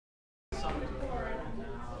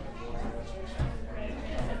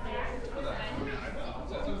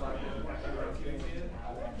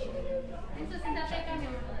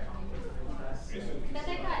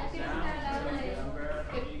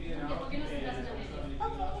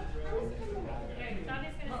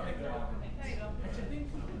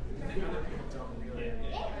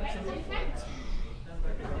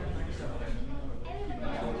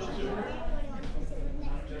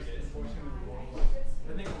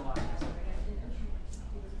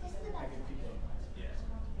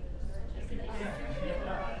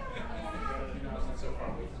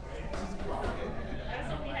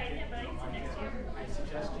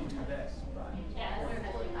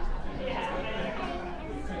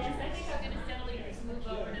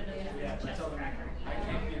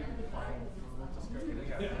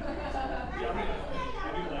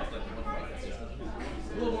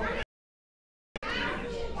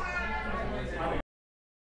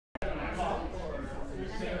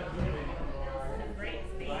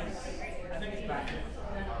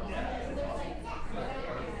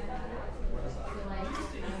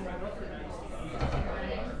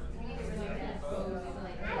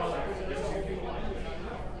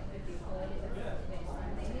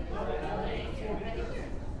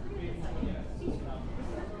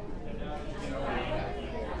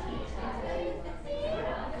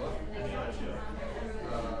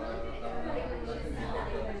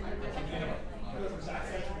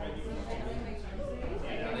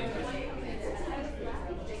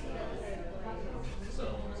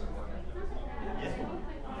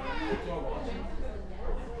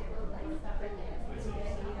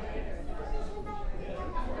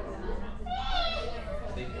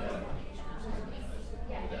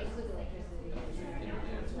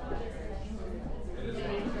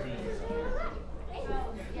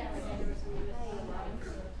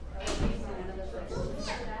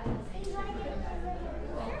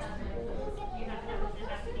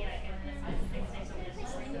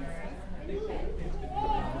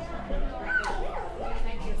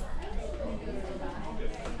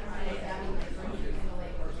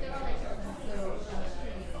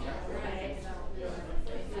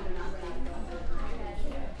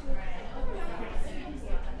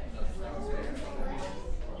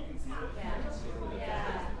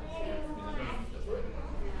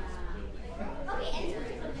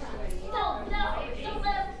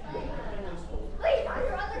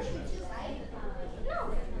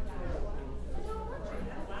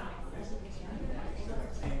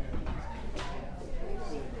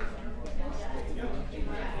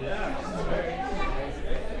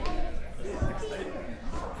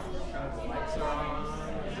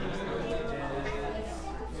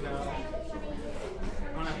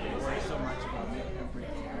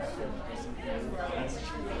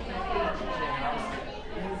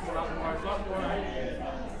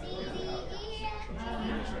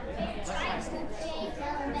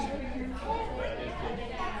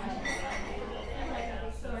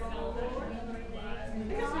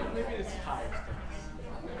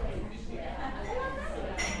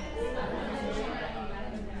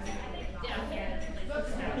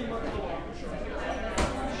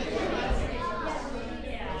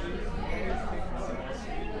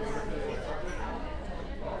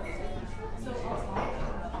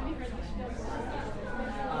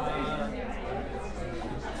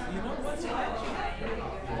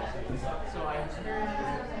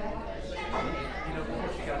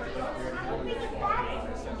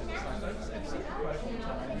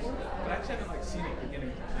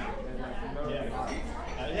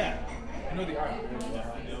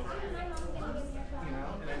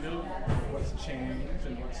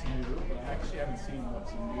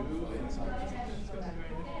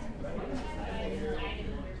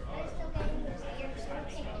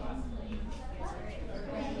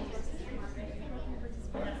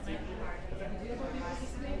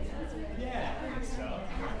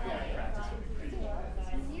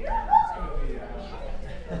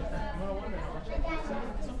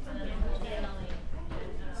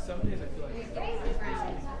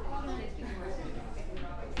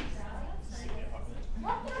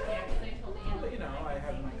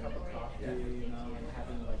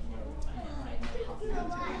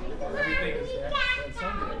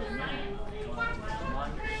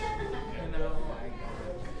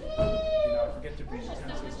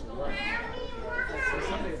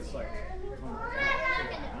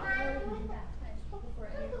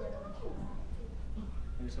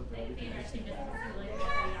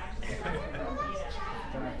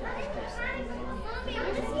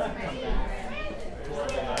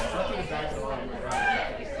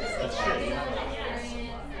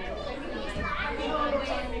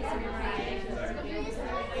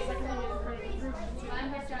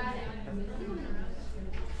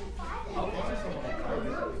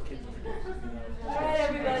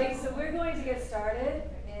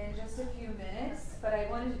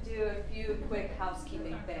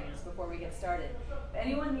Before we get started. If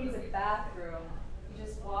anyone needs a bathroom, you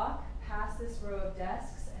just walk past this row of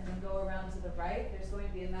desks and then go around to the right. There's going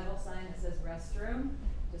to be a metal sign that says restroom.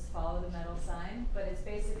 Just follow the metal sign, but it's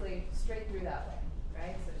basically straight through that way,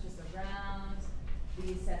 right? So it's just around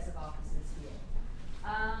these sets of offices here.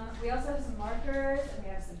 We also have some markers and we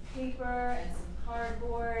have some paper and some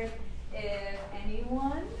cardboard. If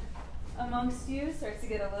anyone amongst you starts to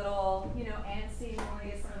get a little, antsy, you want to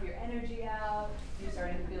get some of your energy out, you're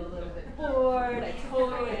starting to feel a little bit bored, I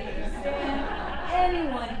totally understand.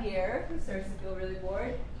 Anyone here who starts to feel really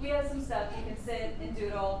bored, we have some stuff. You can sit and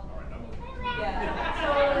doodle. Yeah,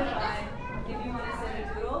 totally fine if you want to sit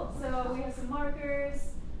and doodle. So we have some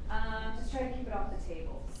markers. Just try to keep it off the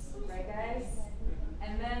tables, right guys?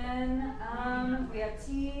 And then we have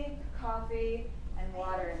tea, coffee, and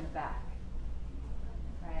water in the back.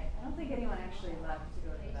 Right. I don't think anyone actually left to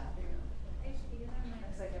go to the bathroom.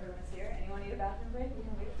 Looks like everyone's here. Anyone need a bathroom break? We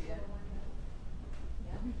can wait for you.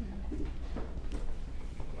 Yeah?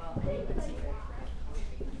 Well, anyone's here.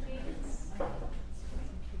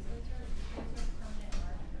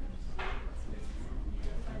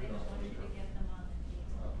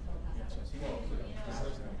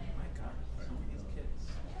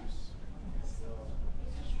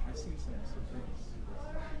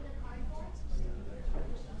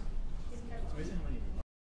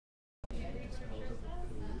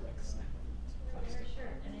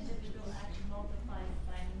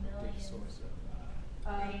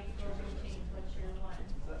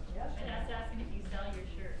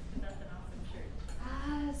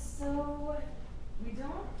 So we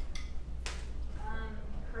don't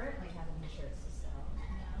currently have any shirts to sell.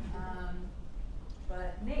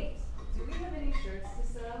 But Nate, do we have any shirts to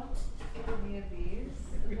sell? Any of these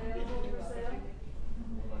available for sale?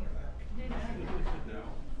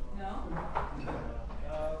 No?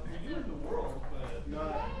 We do in the world, but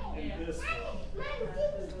not in this world.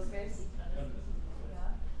 Physical space?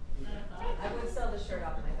 Yeah. I would sell the shirt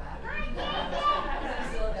off my back.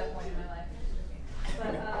 I'm still at that point in my life.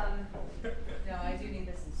 But no, I do need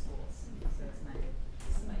this in schools, so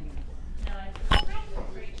this is my uniform. No, it's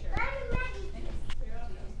a great shirt.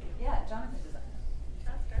 Yeah, Jonathan designed it.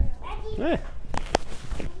 That's great. Hey.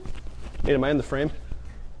 Hey, am I in the frame?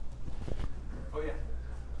 Oh yeah.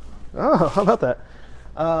 Oh, how about that?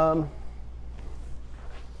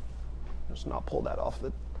 just not pull that off.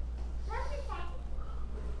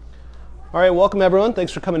 All right, welcome everyone.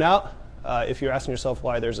 Thanks for coming out. If you're asking yourself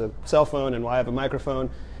why there's a cell phone and why I have a microphone,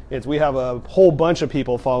 it's we have a whole bunch of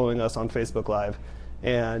people following us on Facebook Live.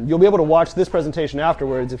 And you'll be able to watch this presentation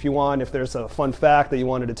afterwards if you want, if there's a fun fact that you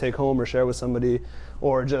wanted to take home or share with somebody,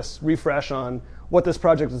 or just refresh on what this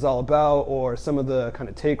project is all about, or some of the kind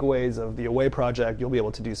of takeaways of the Away project, you'll be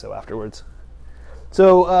able to do so afterwards.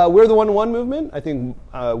 So we're the 1-to-1 movement. I think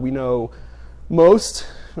we know most,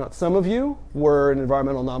 not some of you. We're an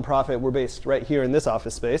environmental nonprofit. We're based right here in this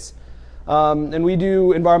office space. And we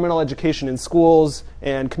do environmental education in schools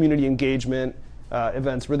and community engagement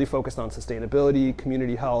events really focused on sustainability,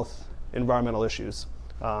 community health, environmental issues.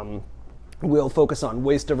 We'll focus on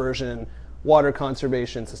waste diversion, water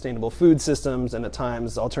conservation, sustainable food systems, and at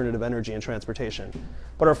times alternative energy and transportation.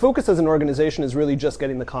 But our focus as an organization is really just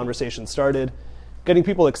getting the conversation started, getting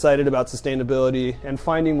people excited about sustainability, and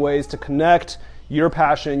finding ways to connect your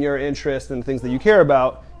passion, your interest, and things that you care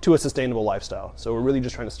about to a sustainable lifestyle. So we're really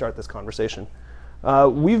just trying to start this conversation.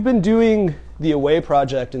 We've been doing the Away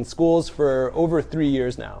project in schools for over 3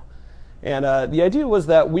 years now. And the idea was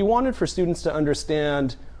that we wanted for students to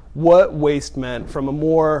understand what waste meant from a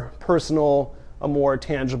more personal, a more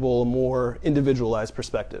tangible, a more individualized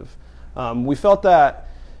perspective. We felt that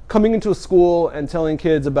coming into a school and telling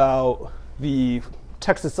kids about the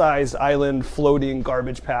Texas-sized island floating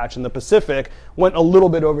garbage patch in the Pacific went a little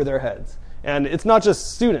bit over their heads. And it's not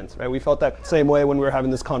just students, right? We felt that same way when we were having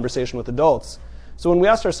this conversation with adults. So when we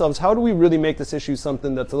asked ourselves, how do we really make this issue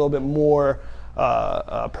something that's a little bit more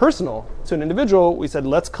personal to an individual, we said,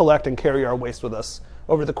 let's collect and carry our waste with us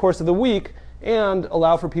over the course of the week and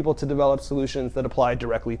allow for people to develop solutions that apply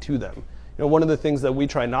directly to them. You know, one of the things that we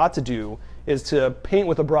try not to do is to paint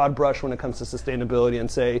with a broad brush when it comes to sustainability and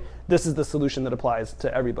say, this is the solution that applies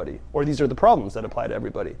to everybody, or these are the problems that apply to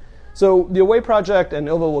everybody. So the Away project, and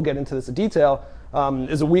Ilva will get into this in detail,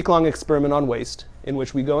 is a week-long experiment on waste in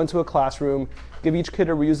which we go into a classroom, give each kid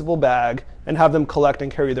a reusable bag, and have them collect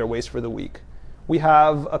and carry their waste for the week. We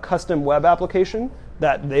have a custom web application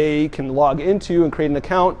that they can log into and create an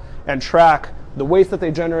account and track the waste that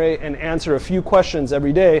they generate and answer a few questions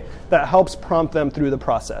every day that helps prompt them through the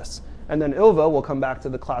process. And then Ilva will come back to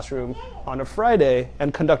the classroom on a Friday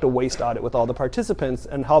and conduct a waste audit with all the participants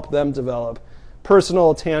and help them develop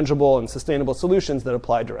personal, tangible, and sustainable solutions that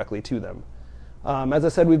apply directly to them. As I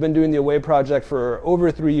said, we've been doing the Away project for over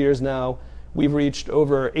 3 years now. We've reached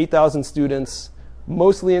over 8,000 students,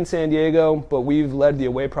 mostly in San Diego, but we've led the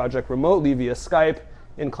Away project remotely via Skype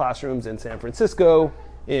in classrooms in San Francisco,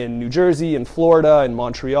 in New Jersey, in Florida, in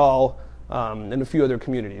Montreal, and a few other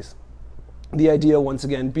communities. The idea, once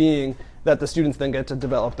again, being that the students then get to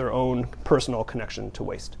develop their own personal connection to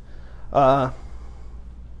waste. So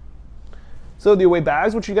the Away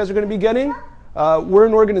bags, which you guys are going to be getting, we're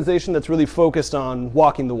an organization that's really focused on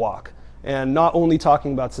walking the walk and not only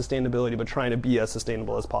talking about sustainability, but trying to be as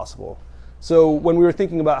sustainable as possible. So when we were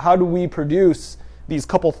thinking about how do we produce these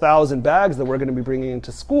couple thousand bags that we're going to be bringing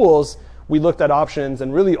into schools, we looked at options,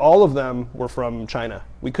 and really all of them were from China.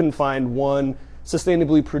 We couldn't find one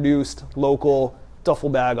sustainably produced local duffel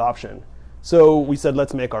bag option. So we said,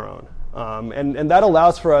 let's make our own. And that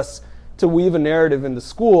allows for us to weave a narrative in the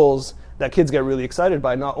schools that kids get really excited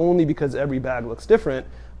by, not only because every bag looks different,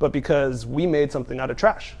 but because we made something out of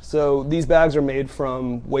trash. So these bags are made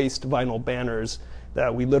from waste vinyl banners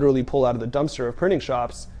that we literally pull out of the dumpster of printing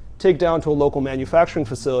shops, take down to a local manufacturing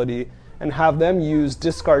facility, and have them use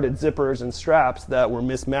discarded zippers and straps that were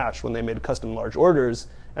mismatched when they made custom large orders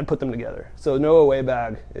and put them together. So no Away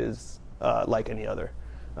bag is like any other.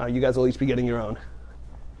 You guys will each be getting your own.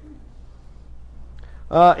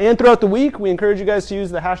 And throughout the week, we encourage you guys to use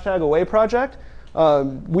the hashtag Away project.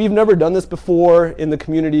 We've never done this before in the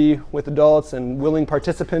community with adults and willing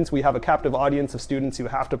participants. We have a captive audience of students who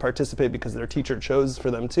have to participate because their teacher chose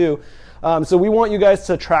for them to. So we want you guys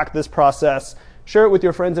to track this process, share it with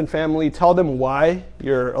your friends and family, tell them why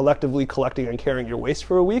you're electively collecting and carrying your waste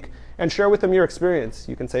for a week, and share with them your experience.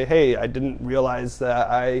 You can say, hey, I didn't realize that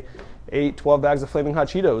I ate 12 bags of Flaming Hot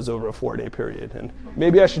Cheetos over a 4-day period, and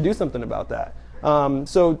maybe I should do something about that.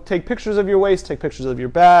 So take pictures of your waste, take pictures of your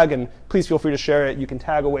bag, and please feel free to share it. You can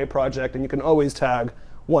tag Away project, and you can always tag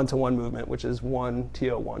 1-to-1 movement, which is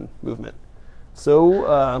 1TO1 movement.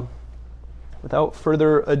 So without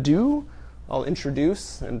further ado, I'll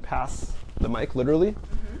introduce and pass the mic literally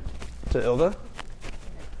to Ilva.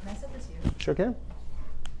 Can I set this here? Sure can.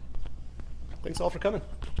 Thanks all for coming.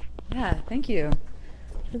 Yeah, thank you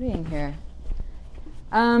for being here.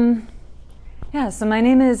 Yeah, so my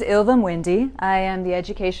name is Ilva Mwindi. I am the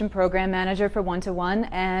Education Program Manager for One-to-One,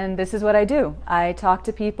 and this is what I do. I talk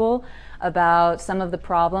to people about some of the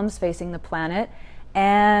problems facing the planet,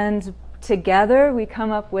 and together we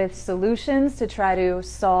come up with solutions to try to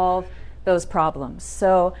solve those problems.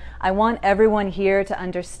 So I want everyone here to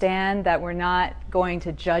understand that we're not going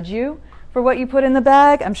to judge you for what you put in the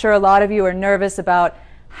bag. I'm sure a lot of you are nervous about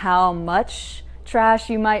how much trash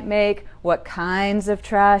you might make, what kinds of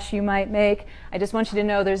trash you might make. I just want you to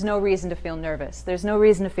know there's no reason to feel nervous. There's no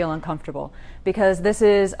reason to feel uncomfortable, because this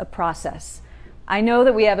is a process. I know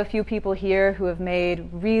that we have a few people here who have made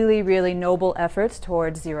really, really noble efforts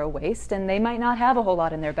towards zero waste, and they might not have a whole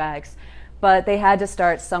lot in their bags, but they had to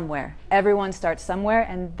start somewhere. Everyone starts somewhere,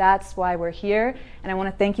 and that's why we're here. And I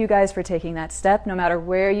want to thank you guys for taking that step. No matter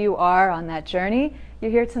where you are on that journey,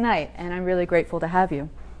 you're here tonight, and I'm really grateful to have you.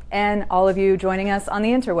 And all of you joining us on the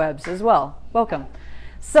interwebs as well. Welcome.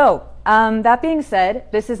 So, that being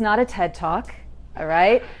said, this is not a TED Talk, all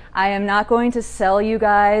right? I am not going to sell you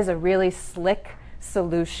guys a really slick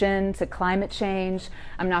solution to climate change.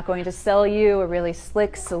 I'm not going to sell you a really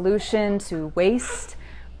slick solution to waste,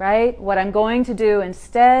 right? What I'm going to do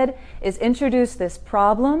instead is introduce this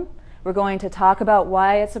problem. We're going to talk about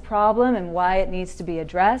why it's a problem and why it needs to be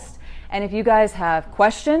addressed. And if you guys have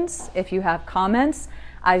questions, if you have comments,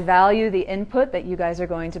 I value the input that you guys are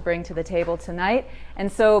going to bring to the table tonight.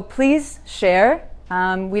 And so please share.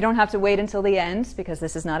 We don't have to wait until the end, because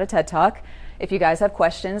this is not a TED Talk, if you guys have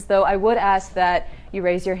questions, though I would ask that you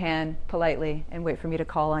raise your hand politely and wait for me to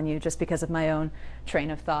call on you, just because of my own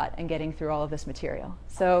train of thought and getting through all of this material.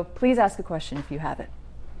 So please ask a question if you have it.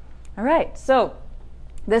 All right, so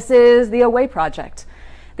this is the Away Project.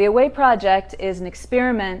 The Away Project is an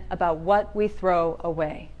experiment about what we throw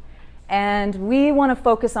away. And we want to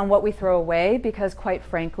focus on what we throw away because, quite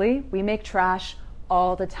frankly, we make trash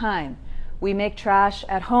all the time. We make trash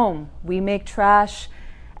at home. We make trash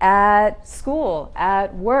at school,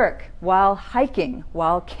 at work, while hiking,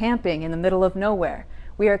 while camping in the middle of nowhere.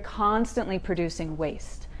 We are constantly producing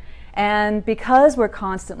waste. And because we're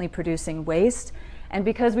constantly producing waste, and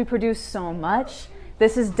because we produce so much,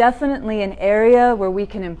 this is definitely an area where we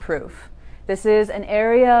can improve. This is an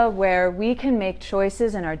area where we can make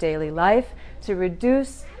choices in our daily life to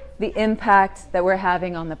reduce the impact that we're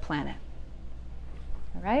having on the planet.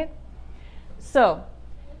 All right? So,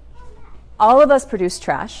 all of us produce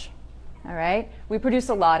trash. All right? We produce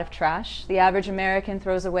a lot of trash. The average American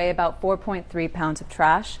throws away about 4.3 pounds of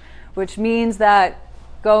trash, which means that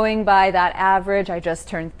going by that average, I just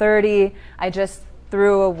turned 30, I just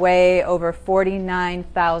threw away over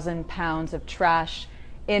 49,000 pounds of trash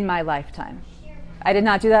in my lifetime. I did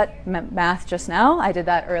not do that math just now. I did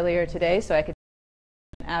that earlier today so I could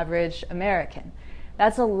an average American.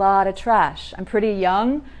 That's a lot of trash. I'm pretty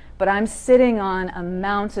young, but I'm sitting on a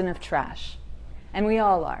mountain of trash. And we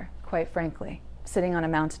all are, quite frankly, sitting on a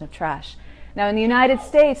mountain of trash. Now, in the United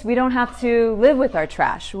States, we don't have to live with our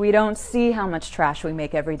trash. We don't see how much trash we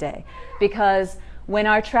make every day, because when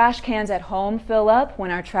our trash cans at home fill up,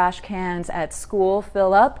 when our trash cans at school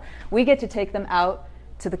fill up, we get to take them out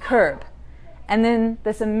to the curb. And then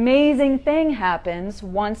this amazing thing happens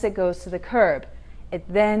once it goes to the curb. It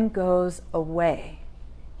then goes away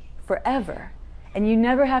forever. And you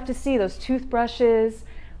never have to see those toothbrushes,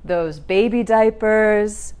 those baby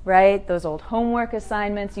diapers, right? Those old homework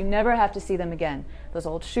assignments. You never have to see them again. Those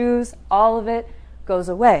old shoes, all of it goes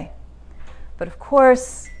away. But of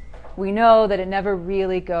course, we know that it never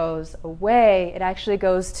really goes away. It actually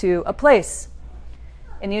goes to a place.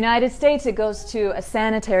 In the United States, it goes to a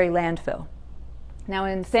sanitary landfill. Now,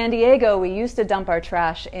 in San Diego, we used to dump our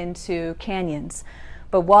trash into canyons,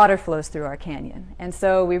 but water flows through our canyon. And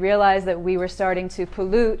so we realized that we were starting to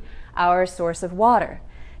pollute our source of water.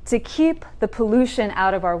 To keep the pollution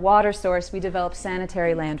out of our water source, we developed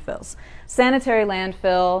sanitary landfills. Sanitary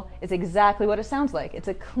landfill is exactly what it sounds like. It's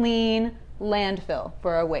a clean landfill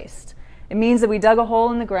for our waste. It means that we dug a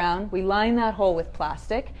hole in the ground, we line that hole with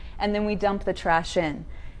plastic, and then we dump the trash in.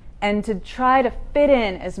 And to try to fit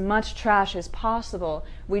in as much trash as possible,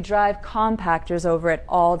 we drive compactors over it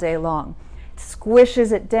all day long. It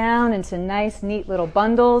squishes it down into nice, neat little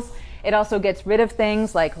bundles. It also gets rid of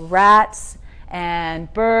things like rats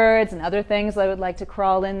and birds and other things that would like to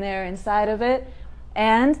crawl in there inside of it.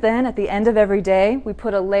 And then at the end of every day, we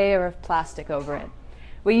put a layer of plastic over it.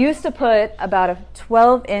 We used to put about a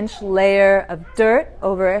 12-inch layer of dirt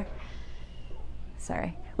over,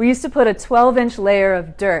 we used to put a 12-inch layer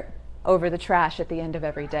of dirt over the trash at the end of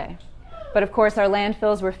every day. But of course, our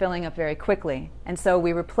landfills were filling up very quickly. And so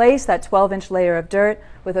we replaced that 12-inch layer of dirt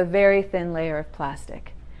with a very thin layer of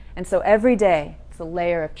plastic. And so every day, it's a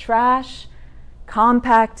layer of trash,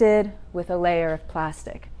 compacted with a layer of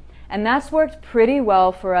plastic. And that's worked pretty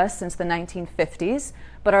well for us since the 1950s,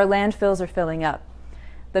 but our landfills are filling up.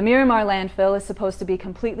 The Miramar landfill is supposed to be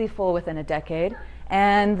completely full within a decade,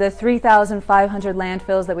 and the 3,500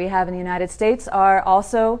 landfills that we have in the United States are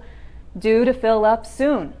also due to fill up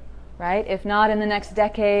soon, right? If not in the next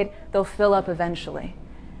decade, they'll fill up eventually.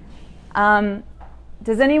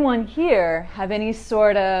 Does anyone here have any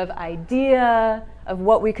sort of idea of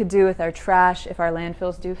what we could do with our trash if our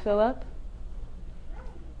landfills do fill up?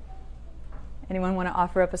 Anyone want to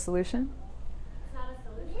offer up a solution? It's not a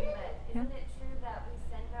solution, but isn't it true that we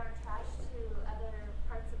send our trash to other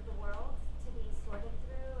parts of the world to be sorted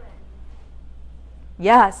through?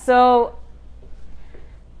 Yeah, so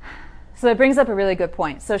that brings up a really good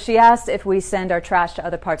point. So she asked if we send our trash to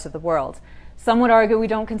other parts of the world. Some would argue we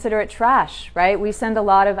don't consider it trash, right? We send a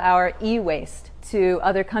lot of our e-waste to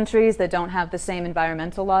other countries that don't have the same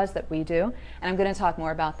environmental laws that we do, and I'm going to talk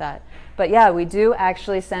more about that. But yeah, we do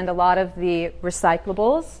actually send a lot of the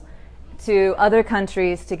recyclables to other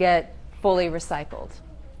countries to get fully recycled,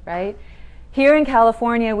 right? Here in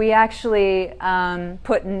California, we actually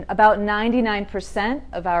put in about 99%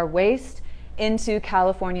 of our waste into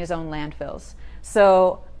California's own landfills.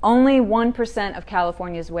 So only 1% of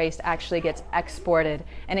California's waste actually gets exported,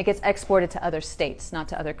 and it gets exported to other states, not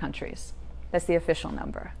to other countries. That's the official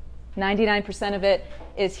number. 99% of it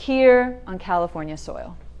is here on California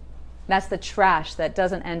soil. That's the trash that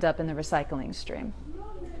doesn't end up in the recycling stream.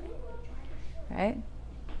 Right?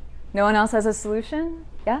 No one else has a solution?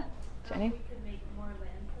 Yeah? Jenny? We could make more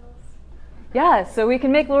landfills. Yeah, so we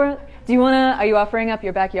can make more. Are you offering up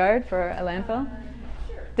your backyard for a landfill?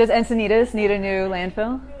 Sure. Does Encinitas need a new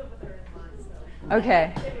landfill?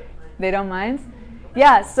 Okay. They don't mind?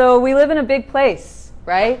 Yeah, so we live in a big place,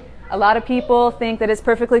 right? A lot of people think that it's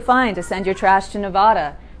perfectly fine to send your trash to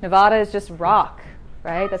Nevada. Nevada is just rock,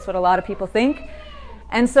 right? That's what a lot of people think.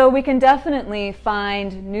 And so we can definitely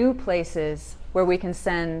find new places where we can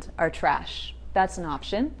send our trash. That's an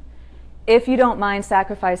option. If you don't mind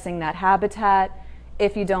sacrificing that habitat,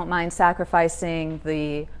 if you don't mind sacrificing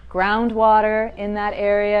the groundwater in that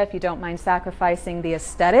area, if you don't mind sacrificing the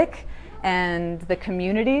aesthetic and the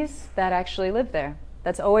communities that actually live there,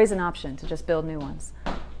 that's always an option to just build new ones.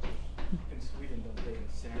 In Sweden, don't they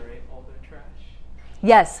incinerate all their trash?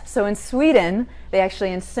 Yes, so in Sweden, they actually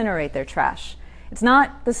incinerate their trash. It's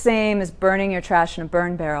not the same as burning your trash in a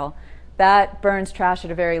burn barrel. That burns trash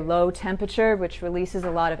at a very low temperature, which releases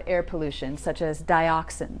a lot of air pollution, such as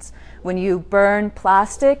dioxins. When you burn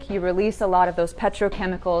plastic, you release a lot of those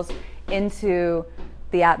petrochemicals into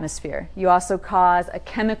the atmosphere. You also cause a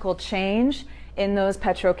chemical change in those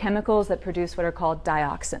petrochemicals that produce what are called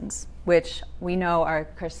dioxins, which we know are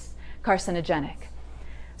carcinogenic.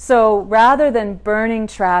 So rather than burning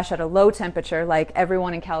trash at a low temperature like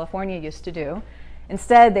everyone in California used to do,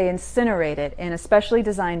 instead they incinerate it in a specially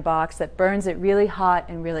designed box that burns it really hot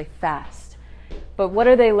and really fast. But what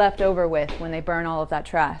are they left over with when they burn all of that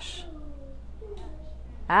trash?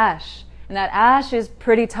 Ash. And that ash is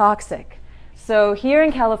pretty toxic. So here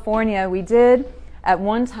in California, we did at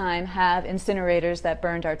one time have incinerators that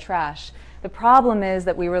burned our trash. The problem is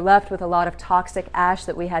that we were left with a lot of toxic ash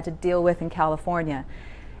that we had to deal with in California.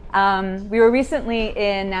 We were recently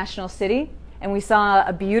in National City, and we saw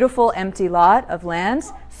a beautiful empty lot of land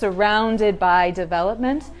surrounded by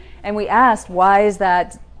development, and we asked, why is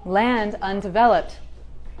that land undeveloped?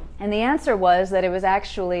 And the answer was that it was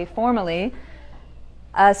actually formerly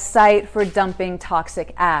a site for dumping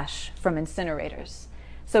toxic ash from incinerators.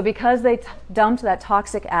 So because they dumped that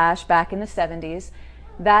toxic ash back in the 70s,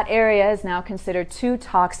 that area is now considered too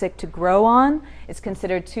toxic to grow on. It's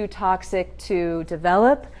considered too toxic to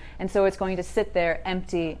develop. And so it's going to sit there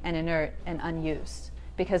empty and inert and unused,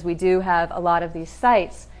 because we do have a lot of these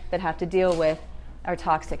sites that have to deal with our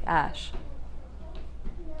toxic ash.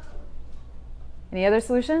 Any other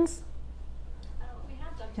solutions? We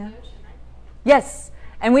have dumped in the ocean, right? Yes,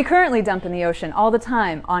 and we currently dump in the ocean all the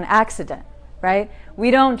time on accident, right?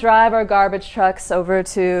 We don't drive our garbage trucks over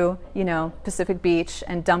to, Pacific Beach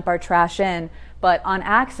and dump our trash in, but on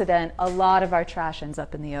accident, a lot of our trash ends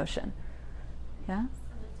up in the ocean. Yeah?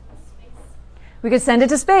 We could send it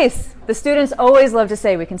to space. The students always love to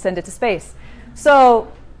say we can send it to space.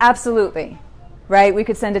 So, absolutely, right? We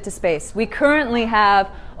could send it to space. We currently have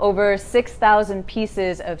over 6,000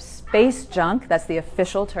 pieces of space junk, that's the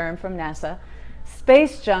official term from NASA,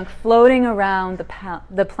 space junk floating around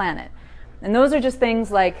the planet. And those are just things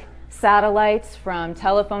like satellites from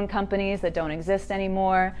telephone companies that don't exist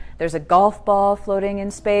anymore. There's a golf ball floating in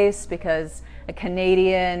space because a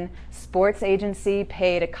Canadian sports agency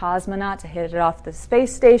paid a cosmonaut to hit it off the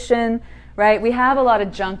space station, right? We have a lot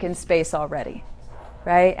of junk in space already,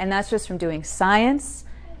 right? And that's just from doing science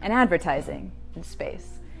and advertising in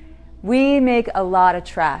space. We make a lot of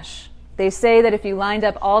trash. They say that if you lined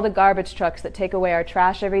up all the garbage trucks that take away our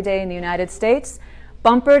trash every day in the United States,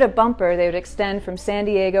 bumper to bumper, they would extend from San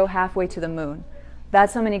Diego halfway to the moon.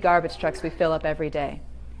 That's how many garbage trucks we fill up every day.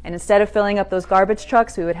 And instead of filling up those garbage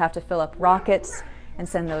trucks, we would have to fill up rockets and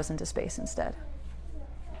send those into space instead.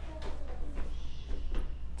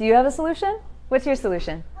 Do you have a solution? What's your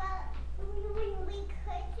solution? Well, we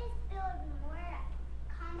could just build more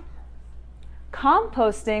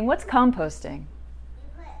compost. Composting? What's composting? You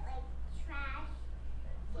put like trash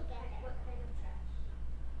together. What kind of trash?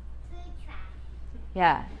 Food trash.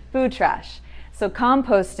 Yeah, food trash. So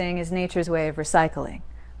composting is nature's way of recycling,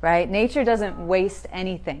 right? Nature doesn't waste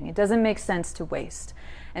anything. It doesn't make sense to waste.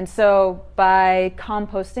 And so by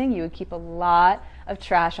composting, you would keep a lot of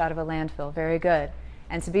trash out of a landfill. Very good.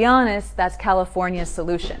 And to be honest, that's California's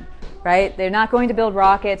solution, right? They're not going to build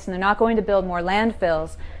rockets and they're not going to build more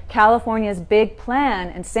landfills. California's big plan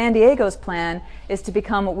and San Diego's plan is to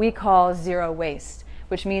become what we call zero waste,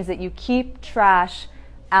 which means that you keep trash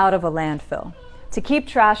out of a landfill. To keep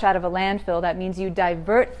trash out of a landfill, that means you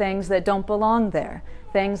divert things that don't belong there.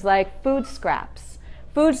 Things like food scraps.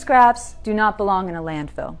 Food scraps do not belong in a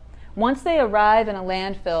landfill. Once they arrive in a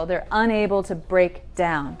landfill, they're unable to break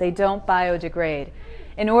down. They don't biodegrade.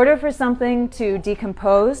 In order for something to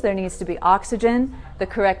decompose, there needs to be oxygen, the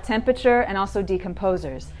correct temperature, and also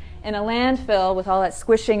decomposers. In a landfill, with all that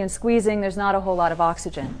squishing and squeezing, there's not a whole lot of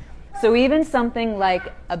oxygen. So even something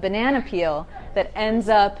like a banana peel that ends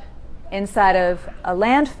up inside of a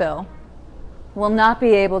landfill will not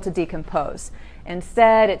be able to decompose.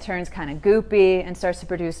 Instead, it turns kind of goopy and starts to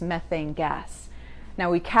produce methane gas.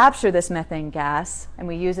 Now, we capture this methane gas and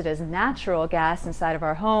we use it as natural gas inside of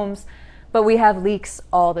our homes, but we have leaks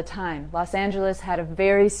all the time. Los Angeles had a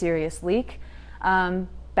very serious leak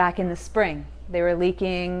back in the spring. They were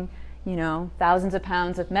leaking, thousands of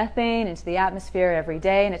pounds of methane into the atmosphere every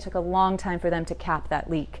day, and it took a long time for them to cap that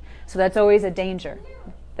leak. So that's always a danger,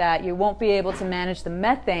 that you won't be able to manage the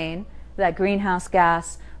methane, that greenhouse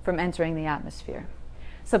gas, from entering the atmosphere.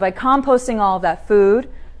 So by composting all of that food,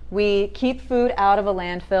 we keep food out of a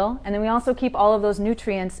landfill, and then we also keep all of those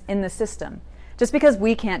nutrients in the system. Just because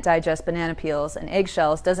we can't digest banana peels and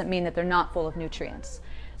eggshells doesn't mean that they're not full of nutrients.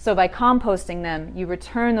 So by composting them, you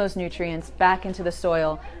return those nutrients back into the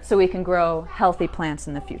soil so we can grow healthy plants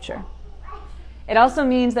in the future. It also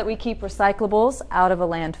means that we keep recyclables out of a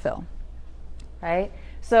landfill, right?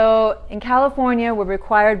 So in California, we're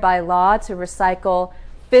required by law to recycle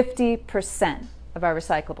 50% of our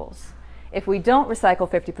recyclables. If we don't recycle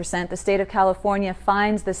 50%, the state of California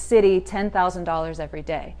fines the city $10,000 every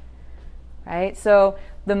day, right? So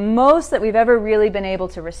the most that we've ever really been able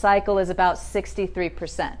to recycle is about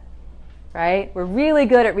 63%, right? We're really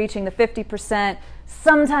good at reaching the 50%.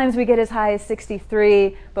 Sometimes we get as high as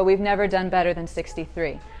 63, but we've never done better than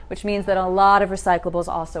 63, which means that a lot of recyclables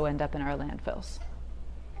also end up in our landfills.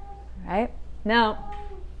 Right? Now,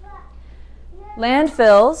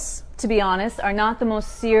 landfills, to be honest, are not the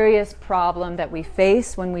most serious problem that we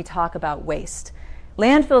face when we talk about waste.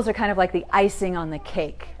 Landfills are kind of like the icing on the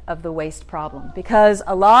cake of the waste problem, because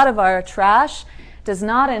a lot of our trash does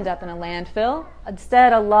not end up in a landfill.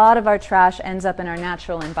 Instead, a lot of our trash ends up in our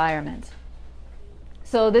natural environment.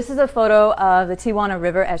 So this is a photo of the Tijuana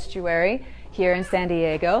River estuary here in San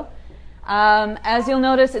Diego. As you'll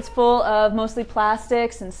notice, it's full of mostly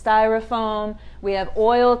plastics and styrofoam. We have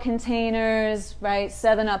oil containers, right,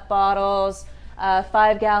 7-Up bottles,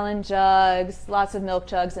 5-gallon jugs, lots of milk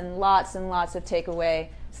jugs, and lots of takeaway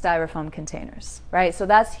styrofoam containers, right? So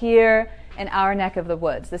that's here in our neck of the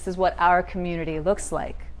woods. This is what our community looks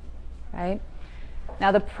like, right?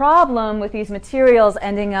 Now, the problem with these materials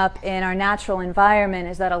ending up in our natural environment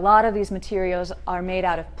is that a lot of these materials are made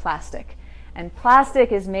out of plastic. And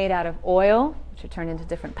plastic is made out of oil, which are turned into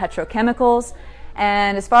different petrochemicals.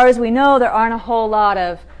 And as far as we know, there aren't a whole lot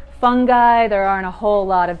of fungi, there aren't a whole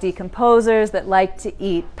lot of decomposers that like to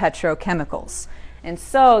eat petrochemicals. And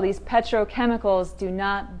so these petrochemicals do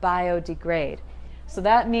not biodegrade. So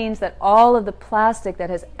that means that all of the plastic that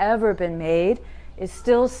has ever been made is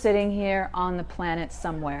still sitting here on the planet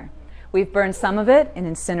somewhere. We've burned some of it in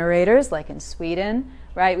incinerators, like in Sweden,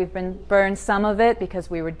 right? We've burned some of it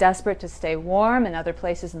because we were desperate to stay warm in other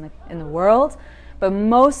places in the world, but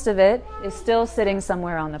most of it is still sitting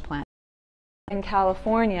somewhere on the planet. In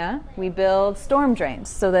California, we build storm drains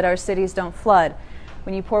so that our cities don't flood.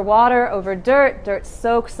 When you pour water over dirt, dirt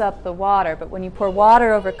soaks up the water, but when you pour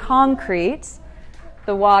water over concrete,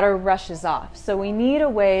 the water rushes off. So we need a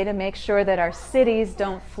way to make sure that our cities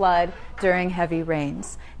don't flood during heavy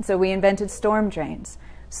rains. And so we invented storm drains.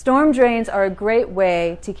 Storm drains are a great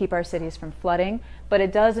way to keep our cities from flooding, but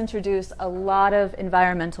it does introduce a lot of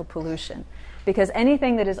environmental pollution because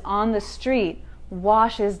anything that is on the street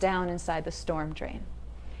washes down inside the storm drain.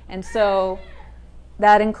 And so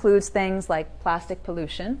that includes things like plastic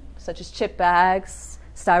pollution, such as chip bags,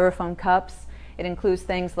 styrofoam cups. It includes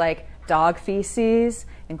things like dog feces,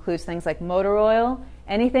 includes things like motor oil.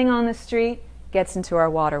 Anything on the street gets into our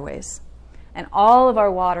waterways. And all of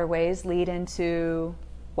our waterways lead into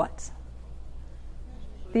what?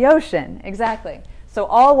 The ocean, exactly. So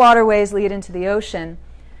all waterways lead into the ocean,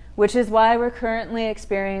 which is why we're currently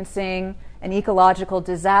experiencing an ecological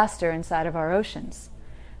disaster inside of our oceans.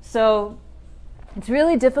 So it's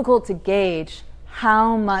really difficult to gauge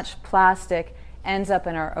how much plastic ends up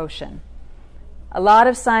in our ocean. A lot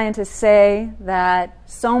of scientists say that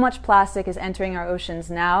so much plastic is entering our oceans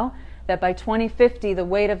now that by 2050 the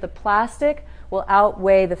weight of the plastic will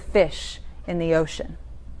outweigh the fish in the ocean.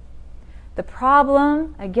 The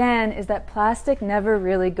problem, again, is that plastic never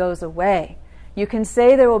really goes away. You can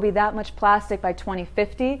say there will be that much plastic by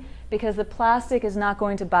 2050 because the plastic is not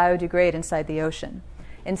going to biodegrade inside the ocean.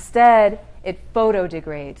 Instead, it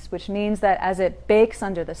photodegrades, which means that as it bakes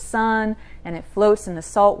under the sun and it floats in the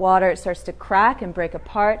salt water, it starts to crack and break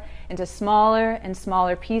apart into smaller and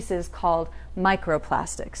smaller pieces called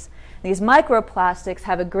microplastics. These microplastics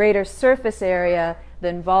have a greater surface area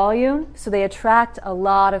than volume, so they attract a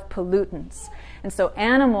lot of pollutants. And so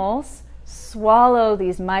animals swallow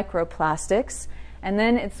these microplastics, and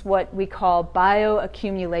then it's what we call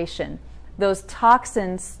bioaccumulation. Those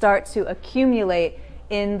toxins start to accumulate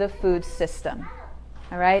in the food system,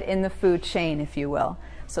 all right, in the food chain, if you will.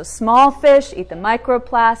 So small fish eat the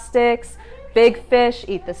microplastics, big fish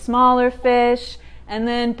eat the smaller fish, and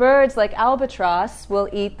then birds like albatross will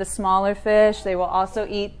eat the smaller fish. They will also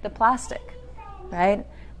eat the plastic, right?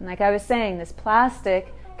 And like I was saying, this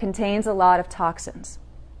plastic contains a lot of toxins.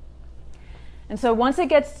 And so once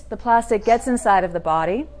the plastic gets inside of the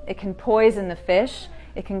body, it can poison the fish.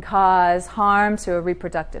 It can cause harm to a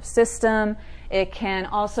reproductive system. It can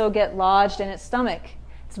also get lodged in its stomach.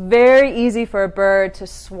 It's very easy for a bird to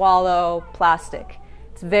swallow plastic.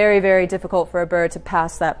 It's very, very difficult for a bird to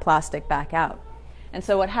pass that plastic back out. And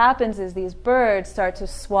so what happens is these birds start to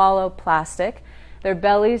swallow plastic. Their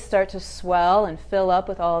bellies start to swell and fill up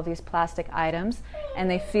with all of these plastic items, and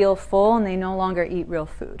they feel full and they no longer eat real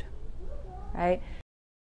food, right?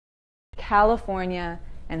 California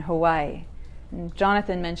and Hawaii. And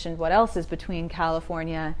Jonathan mentioned what else is between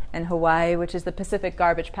California and Hawaii, which is the Pacific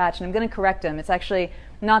Garbage Patch. And I'm going to correct him. It's actually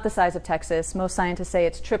not the size of Texas. Most scientists say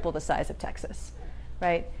it's triple the size of Texas,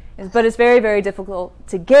 right? But it's very, very difficult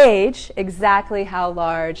to gauge exactly how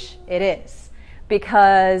large it is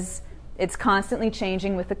because it's constantly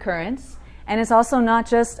changing with the currents. And it's also not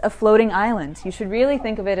just a floating island. You should really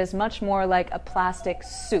think of it as much more like a plastic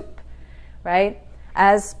soup, right?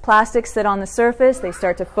 As plastics sit on the surface, they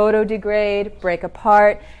start to photodegrade, break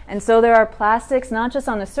apart, and so there are plastics not just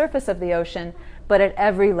on the surface of the ocean, but at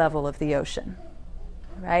every level of the ocean,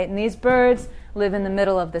 right? And these birds live in the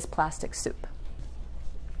middle of this plastic soup.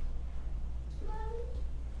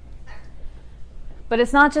 But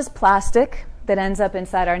it's not just plastic that ends up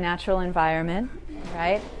inside our natural environment,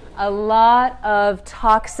 right? A lot of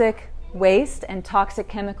toxic waste and toxic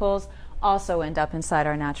chemicals also end up inside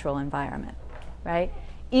our natural environment. Right?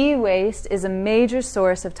 E-waste is a major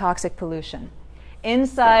source of toxic pollution.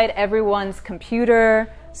 Inside everyone's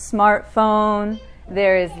computer, smartphone,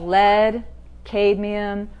 there is lead,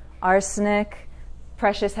 cadmium, arsenic,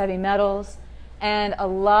 precious heavy metals, and a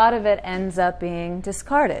lot of it ends up being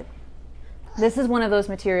discarded. This is one of those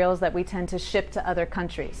materials that we tend to ship to other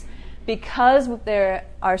countries. Because there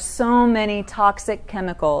are so many toxic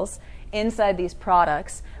chemicals inside these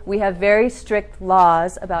products, we have very strict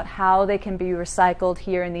laws about how they can be recycled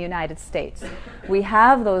here in the United States. We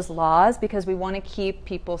have those laws because we want to keep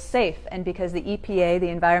people safe and because the EPA, the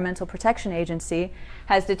Environmental Protection Agency,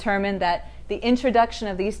 has determined that the introduction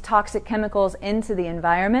of these toxic chemicals into the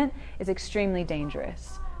environment is extremely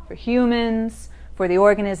dangerous for humans, for the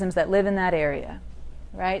organisms that live in that area,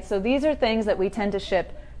 right? So these are things that we tend to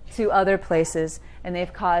ship to other places, and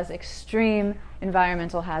they've caused extreme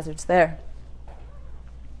environmental hazards there.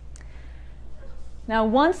 Now,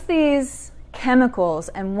 once these chemicals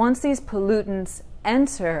and once these pollutants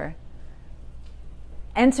enter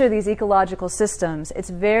these ecological systems, it's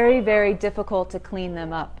very, very difficult to clean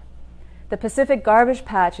them up. The Pacific Garbage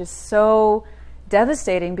Patch is so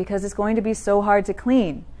devastating because it's going to be so hard to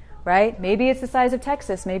clean. right? Maybe it's the size of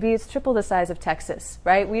Texas. Maybe it's triple the size of Texas,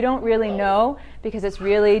 right? We don't really know because it's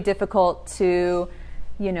really difficult to,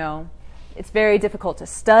 it's very difficult to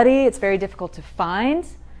study. It's very difficult to find,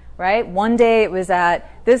 right? One day it was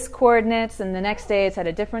at this coordinates, and the next day it's at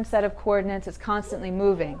a different set of coordinates. It's constantly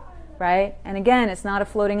moving, right? And again, it's not a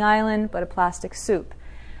floating island, but a plastic soup.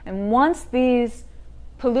 And once these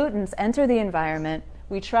pollutants enter the environment,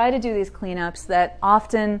 we try to do these cleanups that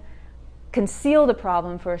often conceal the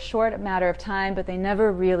problem for a short matter of time, but they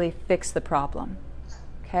never really fix the problem,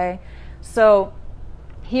 okay? So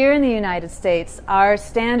here in the United States, our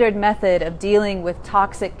standard method of dealing with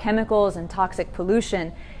toxic chemicals and toxic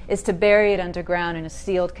pollution is to bury it underground in a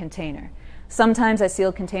sealed container. Sometimes that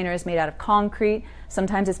sealed container is made out of concrete,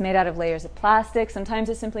 sometimes it's made out of layers of plastic, sometimes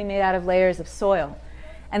it's simply made out of layers of soil.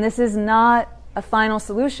 And this is not a final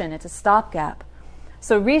solution, it's a stopgap.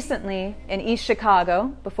 So recently in East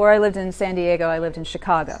Chicago, before I lived in San Diego, I lived in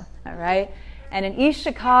Chicago, all right? And in East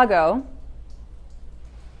Chicago,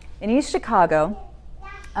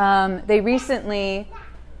 they recently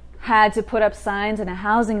had to put up signs in a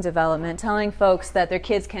housing development telling folks that their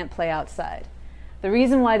kids can't play outside. The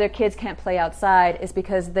reason why their kids can't play outside is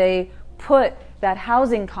because they put that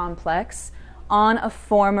housing complex on a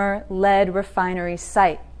former lead refinery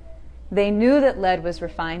site. They knew that lead was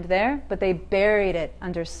refined there, but they buried it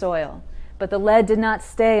under soil. But the lead did not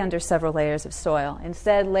stay under several layers of soil.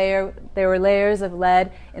 Instead, there were layers of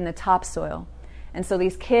lead in the topsoil. And so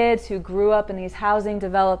these kids who grew up in these housing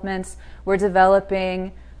developments were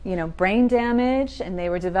developing, brain damage, and they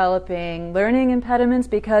were developing learning impediments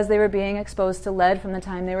because they were being exposed to lead from the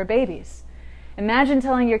time they were babies. Imagine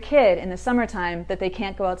telling your kid in the summertime that they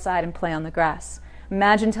can't go outside and play on the grass.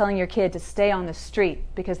 Imagine telling your kid to stay on the street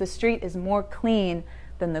because the street is more clean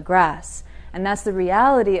than the grass. And that's the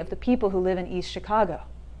reality of the people who live in East Chicago.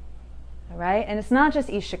 All right? And it's not just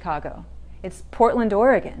East Chicago. It's Portland,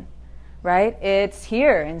 Oregon. Right? It's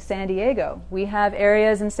here in San Diego. We have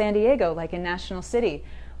areas in San Diego, like in National City,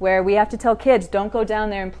 where we have to tell kids, don't go down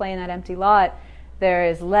there and play in that empty lot. There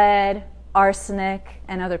is lead, arsenic,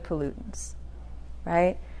 and other pollutants.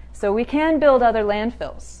 Right? So we can build other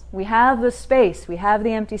landfills. We have the space, we have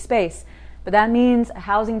the empty space, but that means a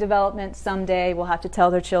housing development someday will have to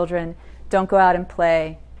tell their children, don't go out and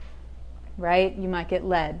play, right? You might get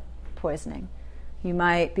lead poisoning. You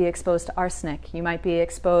might be exposed to arsenic. You might be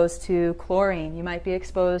exposed to chlorine. You might be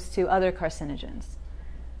exposed to other carcinogens,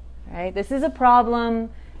 right? This is a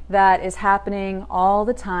problem that is happening all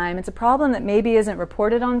the time. It's a problem that maybe isn't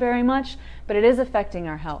reported on very much, but it is affecting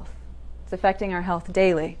our health. It's affecting our health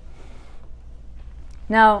daily.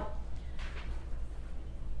 Now,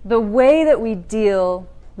 the way that we deal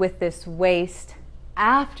with this waste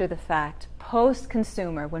after the fact,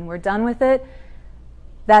 post-consumer, when we're done with it,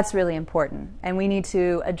 that's really important. And we need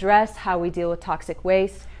to address how we deal with toxic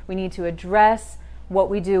waste. We need to address what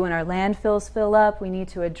we do when our landfills fill up. We need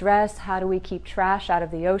to address how do we keep trash out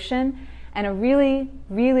of the ocean. And a really,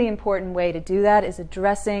 really important way to do that is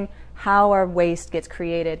addressing how our waste gets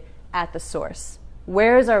created at the source.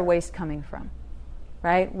 Where is our waste coming from?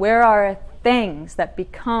 Right? Where are things that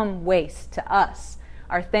become waste to us?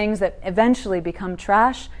 Are things that eventually become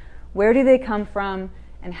trash? Where do they come from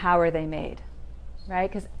and how are they made? Right?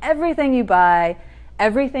 Because everything you buy,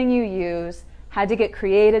 everything you use had to get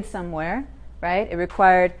created somewhere, right? It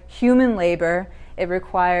required human labor, it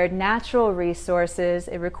required natural resources,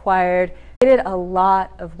 it required a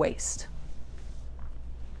lot of waste.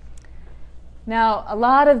 Now, a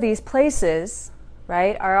lot of these places,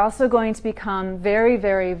 right, are also going to become very,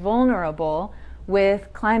 very vulnerable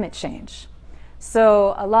with climate change.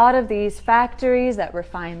 So a lot of these factories that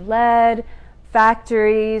refine lead,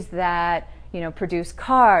 factories that produce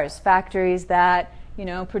cars, factories that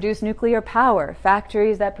produce nuclear power,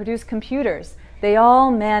 factories that produce computers, they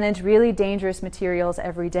all manage really dangerous materials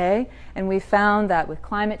every day. And we found that with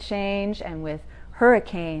climate change and with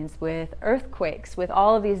hurricanes, with earthquakes, with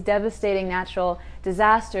all of these devastating natural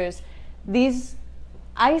disasters, these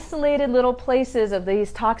isolated little places of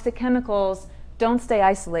these toxic chemicals don't stay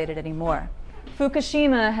isolated anymore.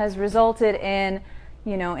 Fukushima has resulted in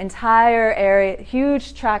entire area,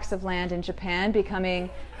 huge tracts of land in Japan becoming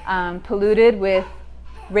polluted with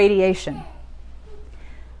radiation.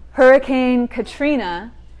 Hurricane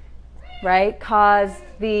Katrina, right, caused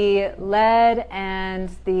the lead and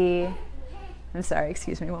I'm sorry,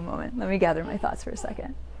 excuse me one moment. Let me gather my thoughts for a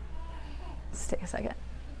second. Let's take a second.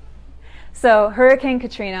 So Hurricane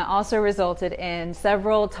Katrina also resulted in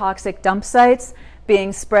several toxic dump sites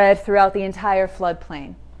being spread throughout the entire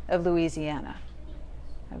floodplain of Louisiana.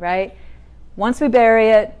 All right? Once we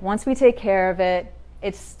bury it, once we take care of it,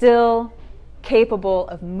 it's still capable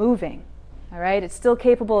of moving, all right? It's still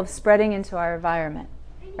capable of spreading into our environment,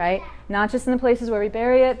 right? Not just in the places where we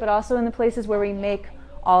bury it, but also in the places where we make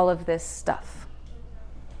all of this stuff,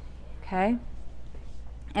 okay?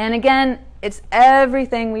 And again, it's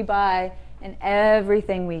everything we buy and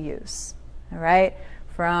everything we use, all right?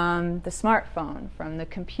 From the smartphone, from the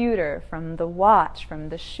computer, from the watch, from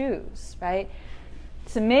the shoes, right?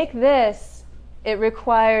 To make this, it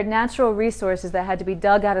required natural resources that had to be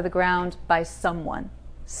dug out of the ground by someone,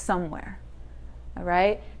 somewhere, all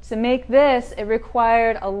right? To make this, it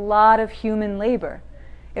required a lot of human labor.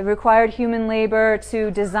 It required human labor to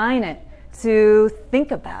design it, to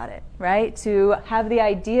think about it, right? To have the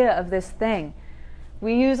idea of this thing.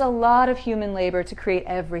 We use a lot of human labor to create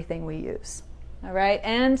everything we use, all right?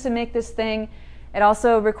 And to make this thing, it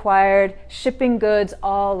also required shipping goods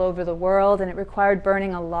all over the world, and it required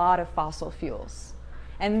burning a lot of fossil fuels.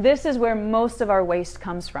 And this is where most of our waste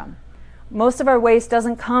comes from. Most of our waste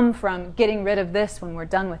doesn't come from getting rid of this when we're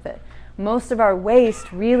done with it. Most of our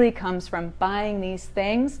waste really comes from buying these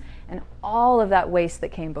things and all of that waste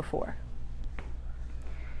that came before.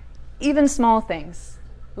 Even small things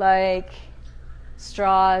like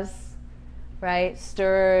straws, right?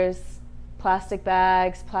 Stirrers, plastic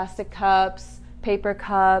bags, plastic cups, paper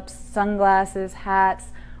cups, sunglasses, hats,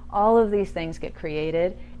 all of these things get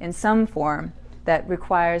created in some form that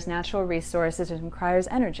requires natural resources and requires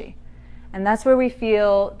energy. And that's where we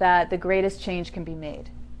feel that the greatest change can be made.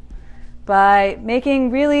 By making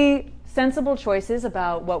really sensible choices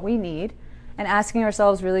about what we need and asking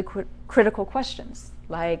ourselves really critical questions,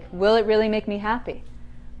 like, will it really make me happy?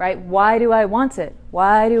 Right? Why do I want it?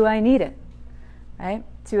 Why do I need it? Right?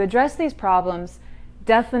 To address these problems,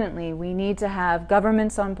 definitely we need to have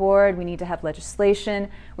governments on board, we need to have legislation,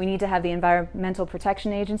 we need to have the Environmental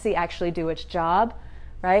Protection Agency actually do its job,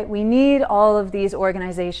 right? We need all of these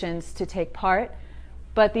organizations to take part,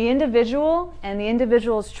 but the individual and the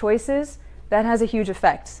individual's choices, that has a huge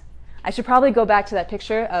effect. I should probably go back to that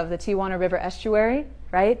picture of the Tijuana River estuary,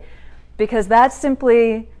 right? Because that's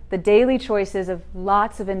simply the daily choices of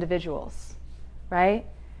lots of individuals, right?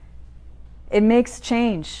 It makes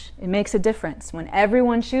change. It makes a difference. When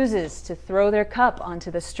everyone chooses to throw their cup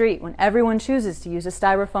onto the street, when everyone chooses to use a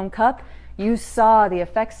styrofoam cup, you saw the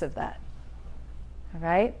effects of that. All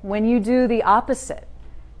right? When you do the opposite,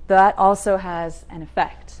 that also has an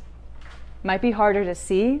effect. Might be harder to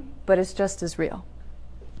see, but it's just as real.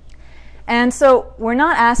 And so we're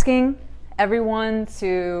not asking everyone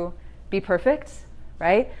to be perfect,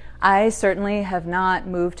 right? I certainly have not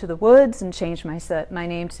moved to the woods and changed my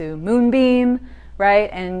name to Moonbeam, right?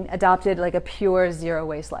 And adopted like a pure zero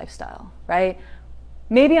waste lifestyle, right?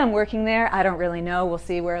 Maybe I'm working there. I don't really know. We'll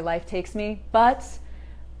see where life takes me. But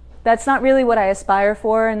that's not really what I aspire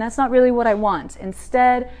for, and that's not really what I want.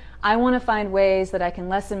 Instead, I want to find ways that I can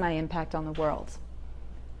lessen my impact on the world,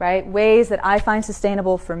 right? Ways that I find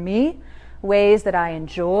sustainable for me, ways that I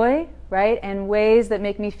enjoy, right? And ways that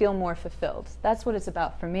make me feel more fulfilled. That's what it's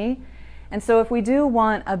about for me. And so if we do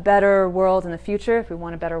want a better world in the future, if we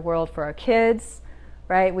want a better world for our kids,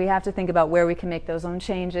 right, we have to think about where we can make those own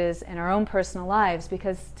changes in our own personal lives,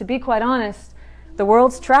 because to be quite honest, the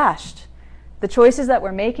world's trashed. The choices that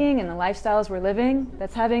we're making and the lifestyles we're living,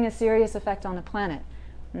 that's having a serious effect on the planet.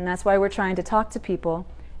 And that's why we're trying to talk to people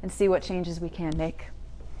and see what changes we can make.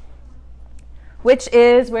 Which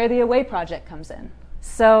is where the Away Project comes in.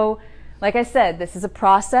 So, like I said, this is a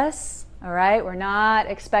process, all right? We're not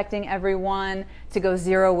expecting everyone to go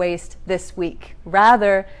zero waste this week.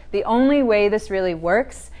 Rather, the only way this really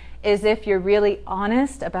works is if you're really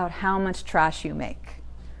honest about how much trash you make,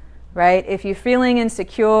 right? If you're feeling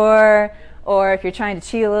insecure, or if you're trying to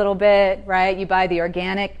cheat a little bit, right? You buy the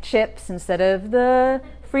organic chips instead of the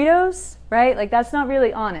Fritos, right? Like, that's not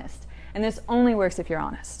really honest. And this only works if you're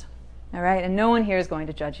honest, all right? And no one here is going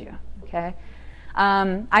to judge you, okay?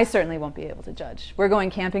 I certainly won't be able to judge. We're going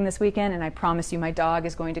camping this weekend, and I promise you my dog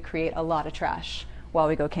is going to create a lot of trash while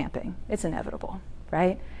we go camping. It's inevitable,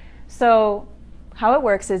 right? So how it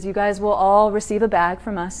works is you guys will all receive a bag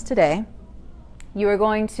from us today. You are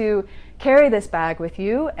going to carry this bag with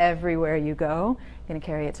you everywhere you go. You're going to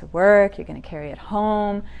carry it to work. You're going to carry it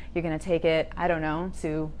home. You're going to take it, I don't know,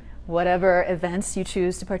 to whatever events you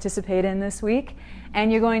choose to participate in this week.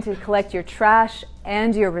 And you're going to collect your trash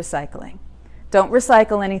and your recycling. Don't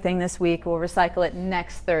recycle anything this week. We'll recycle it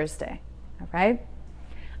next Thursday, all right?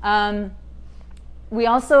 We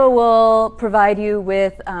also will provide you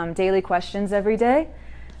with daily questions every day.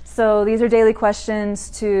 So these are daily questions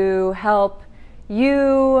to help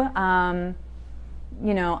you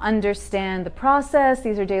understand the process.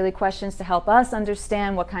 These are daily questions to help us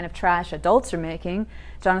understand what kind of trash adults are making.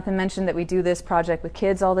 Jonathan mentioned that we do this project with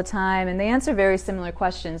kids all the time, and they answer very similar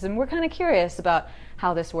questions, and we're kind of curious about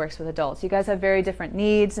how this works with adults. You guys have very different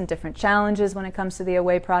needs and different challenges when it comes to the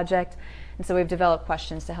Away project, and so we've developed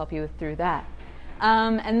questions to help you through that.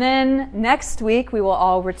 And then next week, we will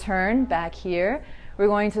all return back here. We're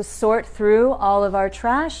going to sort through all of our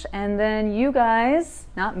trash, and then you guys,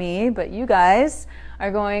 not me, but you guys,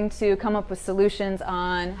 are going to come up with solutions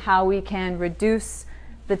on how we can reduce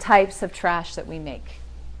the types of trash that we make.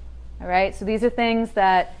 All right? So these are things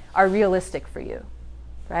that are realistic for you,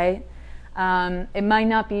 right? It might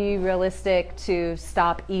not be realistic to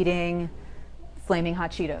stop eating Flaming Hot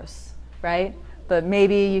Cheetos, right? But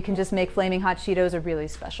maybe you can just make Flaming Hot Cheetos a really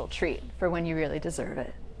special treat for when you really deserve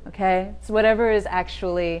it. Okay? So whatever is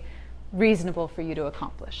actually reasonable for you to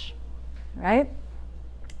accomplish, right?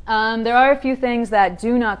 There are a few things that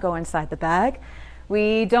do not go inside the bag.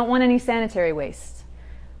 We don't want any sanitary waste,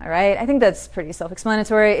 all right? I think that's pretty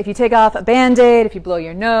self-explanatory. If you take off a Band-Aid, if you blow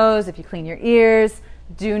your nose, if you clean your ears,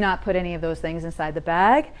 do not put any of those things inside the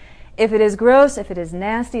bag. If it is gross, if it is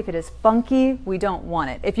nasty, if it is funky, we don't want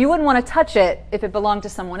it. If you wouldn't want to touch it if it belonged to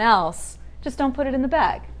someone else, just don't put it in the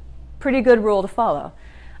bag. Pretty good rule to follow.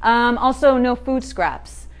 Also, no food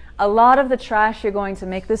scraps. A lot of the trash you're going to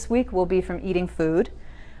make this week will be from eating food.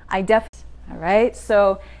 All right,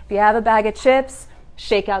 so if you have a bag of chips,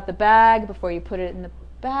 shake out the bag before you put it in the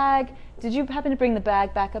bag. Did you happen to bring the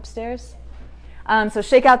bag back upstairs? So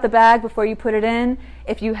shake out the bag before you put it in.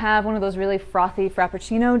 If you have one of those really frothy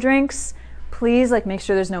Frappuccino drinks, please make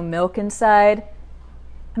sure there's no milk inside.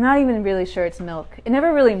 I'm not even really sure it's milk. It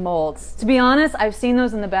never really molds. To be honest, I've seen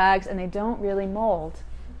those in the bags and they don't really mold.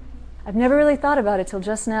 I've never really thought about it till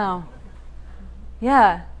just now.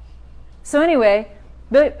 Yeah. So anyway,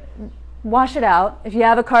 wash it out. If you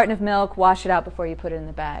have a carton of milk, wash it out before you put it in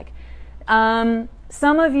the bag.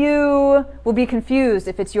 Some of you will be confused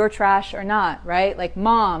if it's your trash or not, right? Like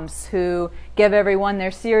moms who give everyone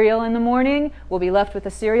their cereal in the morning will be left with a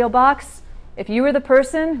cereal box. If you were the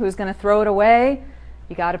person who's going to throw it away,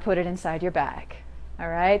 you got to put it inside your bag. All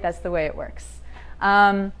right? That's the way it works.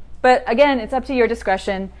 But again, it's up to your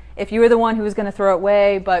discretion. If you were the one who was going to throw it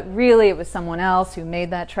away, but really it was someone else who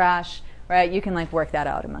made that trash, right? You can work that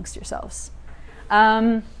out amongst yourselves.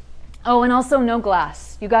 Oh, and also no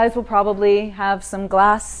glass. You guys will probably have some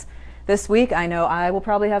glass this week. I know I will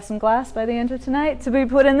probably have some glass by the end of tonight to be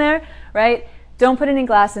put in there, right? Don't put any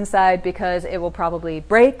glass inside because it will probably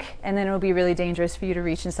break, and then it will be really dangerous for you to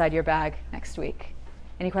reach inside your bag next week.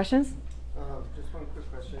 Any questions? Just one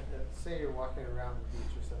quick question. Say you're walking around the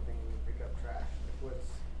beach or something and you pick up trash. What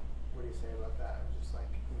do you say about that? Just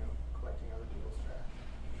collecting other people's trash.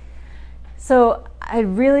 So I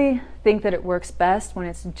really think that it works best when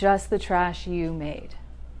it's just the trash you made,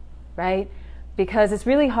 right? Because it's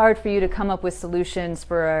really hard for you to come up with solutions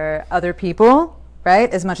for other people, right?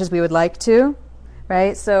 As much as we would like to,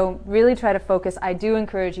 right? So really try to focus. I do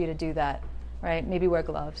encourage you to do that, right? Maybe wear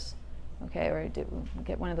gloves, okay? Or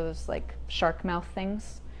get one of those shark mouth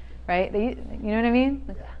things, right? You know what I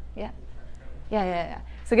mean? Yeah.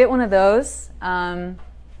 So get one of those and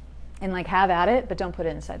have at it, but don't put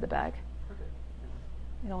it inside the bag.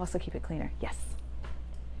 It'll also keep it cleaner. Yes?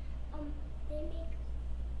 They make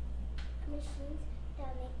machines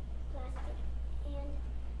that make plastic and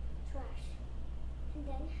trash. And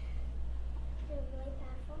then they're really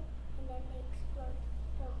powerful, and then they explode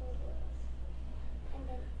the whole world. And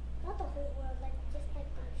then, not the whole world, just the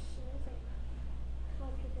machines,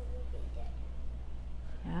 more people will be dead.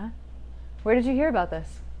 Yeah? Where did you hear about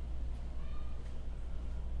this?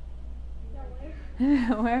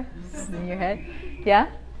 Nowhere. Where? In your head?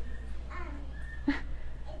 Yeah? It's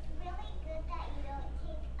really good that you don't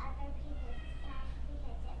take other people's trash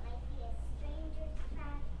because it might be a stranger's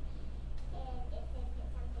trash, and if they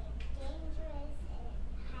get something dangerous and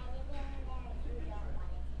hide it in there, you don't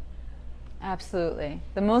want it. Absolutely.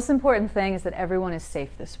 The most important thing is that everyone is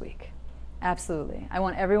safe this week. Absolutely. I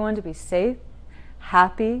want everyone to be safe,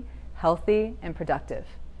 happy, healthy, and productive,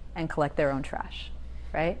 and collect their own trash,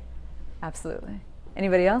 right? Absolutely.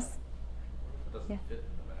 Anybody else? It doesn't fit in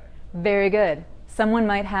the bag. Very good. Someone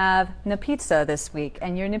might have pizza this week,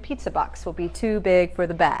 and your pizza box will be too big for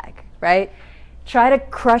the bag, right? Try to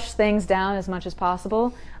crush things down as much as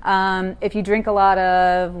possible. If you drink a lot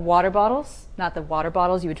of water bottles, not the water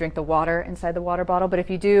bottles, you would drink the water inside the water bottle, but if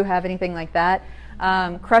you do have anything like that,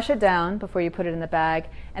 crush it down before you put it in the bag.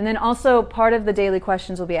 And then also part of the daily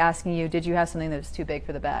questions will be asking you, did you have something that was too big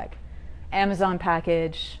for the bag? Amazon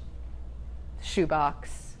package,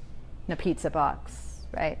 shoebox, pizza box,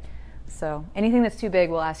 right? So anything that's too big,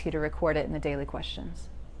 we'll ask you to record it in the daily questions.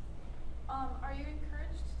 Are you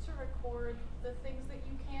encouraged to record the things that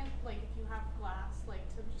you can't, like if you have glass, like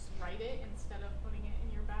to just write it instead of putting it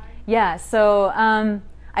in your bag? Yeah, so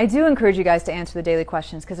I do encourage you guys to answer the daily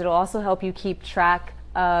questions because it'll also help you keep track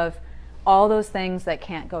of all those things that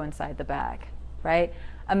can't go inside the bag, right?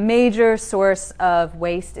 A major source of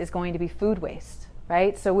waste is going to be food waste,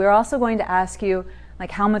 right? So we're also going to ask you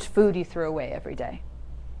like how much food you throw away every day,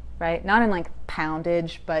 right? Not in like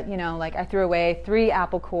poundage, but you know, like I threw away 3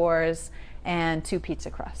 apple cores and 2 pizza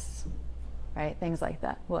crusts, right? Things like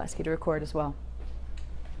that. We'll ask you to record as well.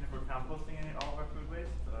 And if we're composting all of our food waste,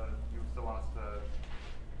 you still want us to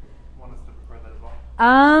record that as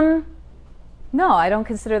well? No, I don't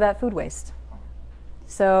consider that food waste.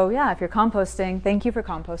 So yeah, if you're composting, thank you for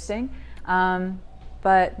composting.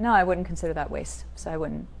 But no, I wouldn't consider that waste, so I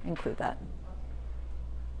wouldn't include that.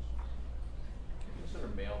 Can you consider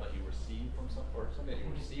mail that you receive from something that you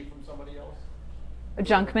receive from somebody else? A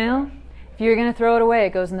junk mail? If you're going to throw it away,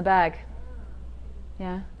 it goes in the bag.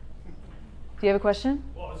 Yeah. Do you have a question?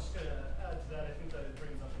 Well, I was just going to add to that. I think that it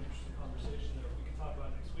brings up an interesting conversation that we can talk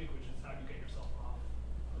about next week, which is how do you get yourself off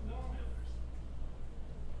of those mailers?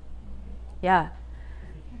 Yeah.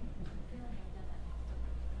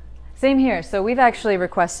 Same here. So we've actually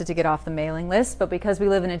requested to get off the mailing list, but because we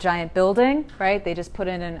live in a giant building, right, they just put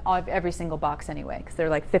it in every single box anyway, because there are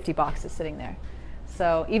like 50 boxes sitting there.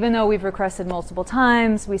 So even though we've requested multiple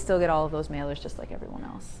times, we still get all of those mailers just like everyone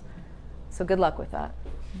else. So good luck with that.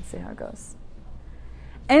 Let's see how it goes.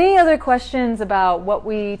 Any other questions about what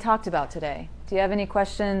we talked about today? Do you have any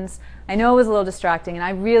questions? I know it was a little distracting, and I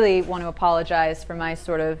really want to apologize for my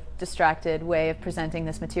sort of distracted way of presenting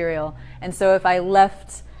this material. And so if I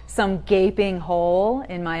left some gaping hole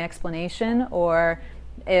in my explanation, or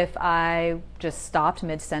if I just stopped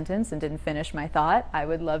mid-sentence and didn't finish my thought, I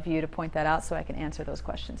would love you to point that out so I can answer those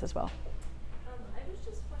questions as well. I was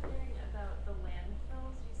just wondering about the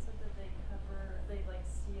landfills. You said that they like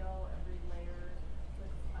seal every layer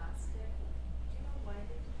with plastic. Do you know why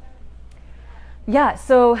they do that? Yeah,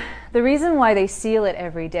 so the reason why they seal it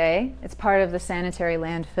every day, it's part of the sanitary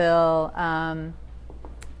landfill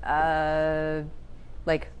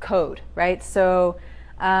like code, right? So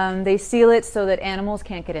they seal it so that animals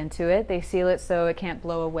can't get into it. They seal it so it can't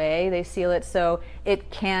blow away. They seal it so it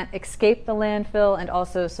can't escape the landfill, and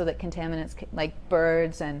also so that contaminants like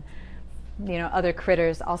birds and other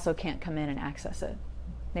critters also can't come in and access it.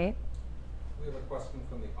 Nate? We have a question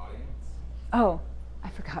from the audience. Oh, I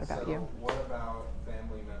forgot about you. What about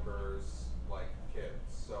family members like kids?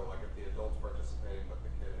 So like if the adult's participating but the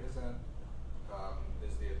kid isn't,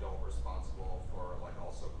 is the adult responsible for like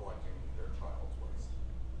also collecting their child's waste?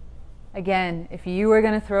 Again, if you were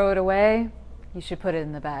going to throw it away, you should put it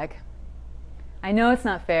in the bag. I know it's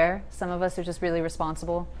not fair. Some of us are just really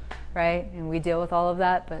responsible, right? And we deal with all of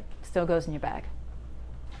that, but it still goes in your bag.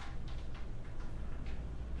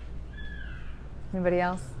 Anybody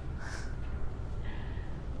else?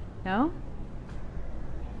 No?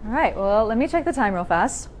 All right, well, let me check the time real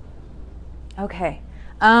fast. Okay.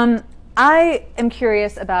 I am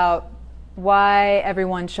curious about why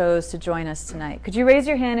everyone chose to join us tonight. Could you raise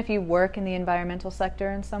your hand if you work in the environmental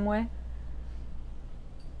sector in some way?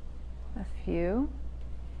 A few.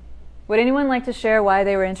 Would anyone like to share why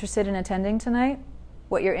they were interested in attending tonight?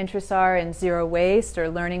 What your interests are in zero waste, or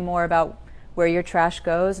learning more about where your trash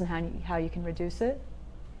goes and how you can reduce it?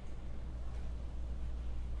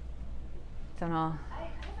 Don't know. I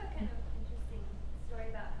have a kind of interesting story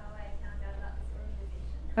about how I found out about this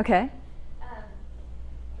organization. Okay.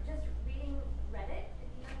 Just reading Reddit,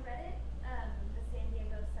 if you know Reddit, the San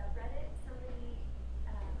Diego subreddit, somebody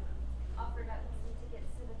offered up some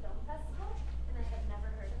tickets to the film festival, and I had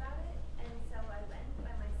never heard about it, and so I went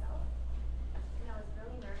by myself, and I was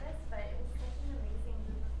really nervous, but it was such an amazing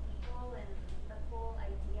group of people, and the whole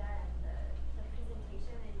idea and the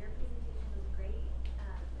presentation, and your presentation was great.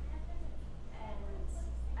 And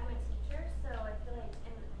I'm a teacher, so I feel like,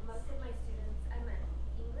 and most of my students, I'm an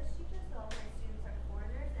English teacher, so all my students are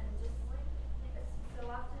foreigners, and just it so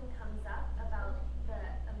often comes up about the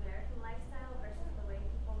American lifestyle versus the way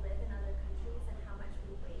people live in other countries and how much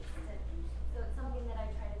we waste. And so it's something that I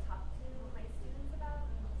try to talk to my students about,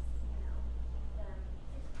 and them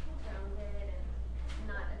grounded and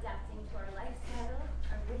not adapting to our lifestyle,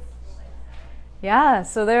 our wasteful lifestyle. Yeah,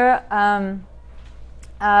 so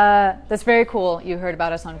that's very cool. You heard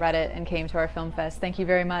about us on Reddit and came to our film fest. Thank you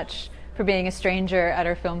very much for being a stranger at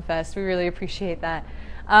our film fest. We really appreciate that.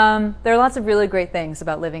 There are lots of really great things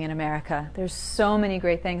about living in America. There's so many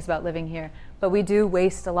great things about living here, but we do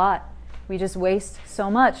waste a lot. We just waste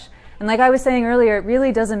so much. And like I was saying earlier, it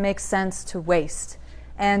really doesn't make sense to waste.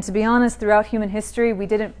 And to be honest, throughout human history, we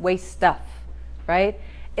didn't waste stuff, right?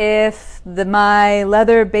 If my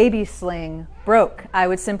leather baby sling broke, I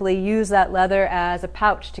would simply use that leather as a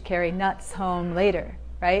pouch to carry nuts home later,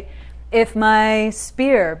 right? If my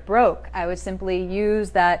spear broke, I would simply use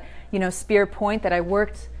that, spear point that I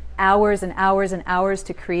worked hours and hours and hours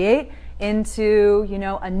to create into,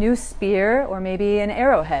 a new spear or maybe an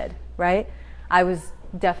arrowhead, right? I was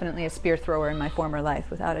definitely a spear thrower in my former life,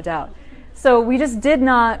 without a doubt. So we just did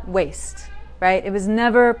not waste, right? It was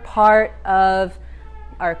never part of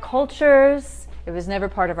our cultures. It was never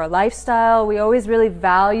part of our lifestyle. We always really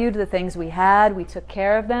valued the things we had. We took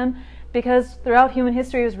care of them because throughout human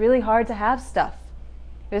history, it was really hard to have stuff.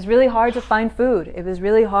 It was really hard to find food. It was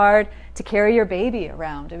really hard to carry your baby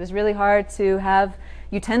around. It was really hard to have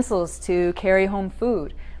utensils to carry home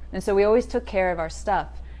food. And so we always took care of our stuff.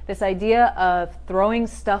 This idea of throwing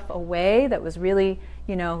stuff away that was really,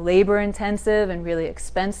 labor intensive and really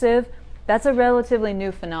expensive, that's a relatively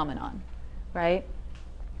new phenomenon, right?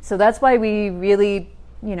 So that's why we really,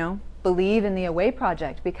 believe in the Away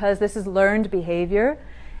Project, because this is learned behavior,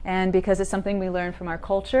 and because it's something we learn from our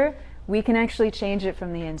culture, we can actually change it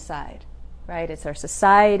from the inside, right? It's our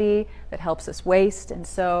society that helps us waste, and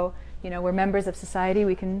so, we're members of society,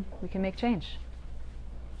 we can make change.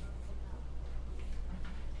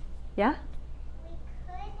 Yeah?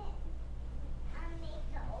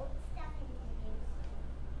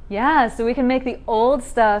 Yeah, so we can make the old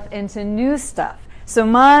stuff into new stuff. So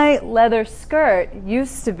my leather skirt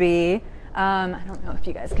used to be, I don't know if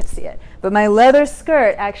you guys can see it, but my leather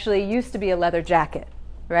skirt actually used to be a leather jacket,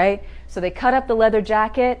 right? So they cut up the leather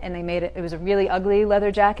jacket and they made it was a really ugly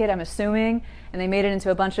leather jacket, I'm assuming, and they made it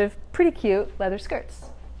into a bunch of pretty cute leather skirts,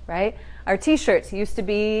 right? Our t-shirts used to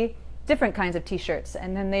be different kinds of t-shirts,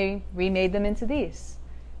 and then they remade them into these.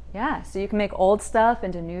 Yeah, so you can make old stuff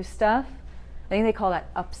into new stuff. I think they call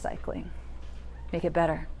that upcycling. Make it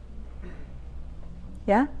better.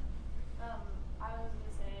 Yeah? I was going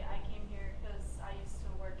to say, I came here because I used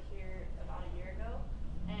to work here about a year ago,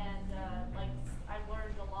 and I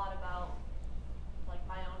learned a lot about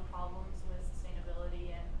my own problems with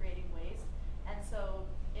sustainability and creating waste. And so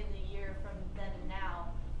in the year from then and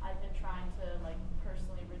now, I've been trying to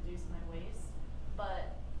personally reduce my waste,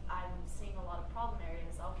 but I'm seeing a lot of problem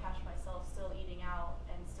areas. I'll catch myself still eating out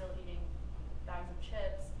and still eating bags of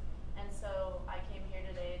chips, and so I came here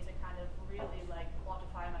today to kind of really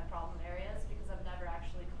quantify my problem areas because I've never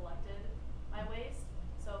actually collected my waste.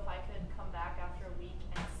 So if I could come back after a week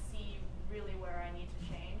and see really where I need to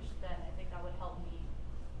change, then I think that would help me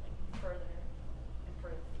further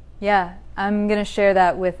improve. Yeah, I'm going to share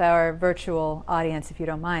that with our virtual audience if you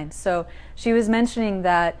don't mind. So she was mentioning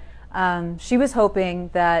that she was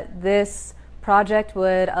hoping that this project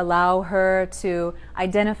would allow her to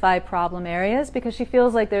identify problem areas because she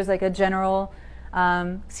feels like there's a general,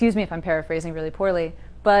 excuse me if I'm paraphrasing really poorly,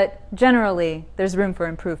 but generally there's room for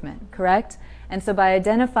improvement, correct? And so by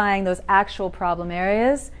identifying those actual problem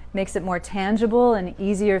areas makes it more tangible and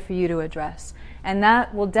easier for you to address. And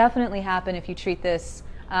that will definitely happen if you treat this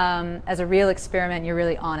as a real experiment, you're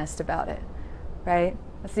really honest about it, right?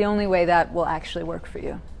 That's the only way that will actually work for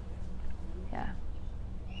you. Yeah.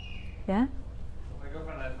 Yeah? My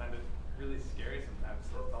girlfriend and I find it really scary sometimes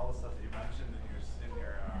with all the stuff that you mentioned in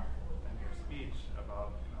your speech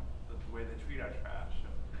about the way they treat our trash.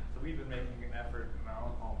 And so we've been making an effort in our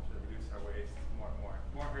own home to reduce our waste more and more.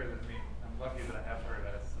 More her than me. I'm lucky that I have her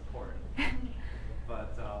as support.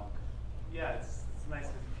 But yeah, it's nice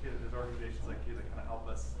to hear that there's organizations like you that kind of help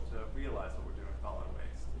us to realize what we're doing with all our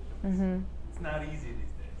waste. Mm-hmm. It's not easy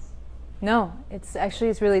these days. No,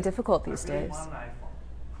 it's really difficult these I really days. want an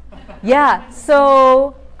iPhone. Yeah,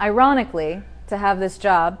 so ironically, to have this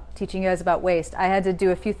job teaching you guys about waste, I had to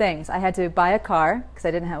do a few things. I had to buy a car, because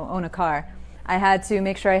I didn't own a car. I had to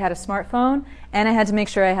make sure I had a smartphone, and I had to make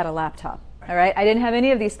sure I had a laptop. All right, I didn't have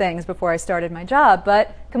any of these things before I started my job,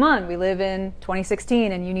 but come on, we live in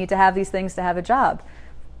 2016, and you need to have these things to have a job.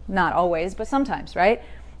 Not always, but sometimes, right?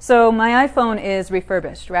 So my iPhone is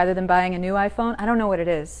refurbished. Rather than buying a new iPhone, I don't know what it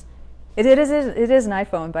is. It is an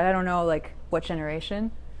iPhone, but I don't know what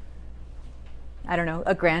generation. I don't know,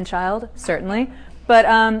 a grandchild, certainly. But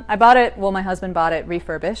I bought it, my husband bought it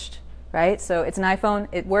refurbished, right? So it's an iPhone,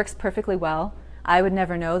 it works perfectly well. I would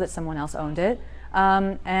never know that someone else owned it.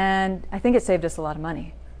 And I think it saved us a lot of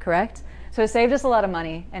money, correct? So it saved us a lot of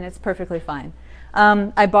money, and it's perfectly fine.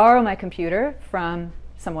 I borrow my computer from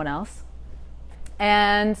someone else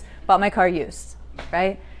and bought my car used,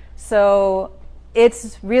 right? So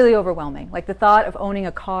it's really overwhelming. Like the thought of owning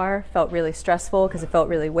a car felt really stressful because it felt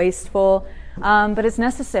really wasteful. But it's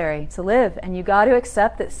necessary to live, and you got to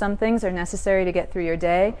accept that some things are necessary to get through your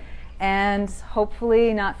day, and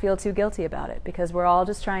hopefully not feel too guilty about it, because we're all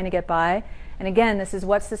just trying to get by. And again, this is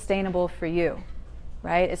what's sustainable for you,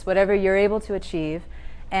 right? It's whatever you're able to achieve,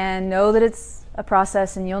 and know that it's a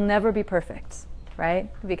process and you'll never be perfect, right?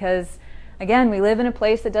 Because again, we live in a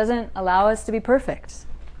place that doesn't allow us to be perfect,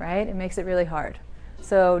 right? It makes it really hard.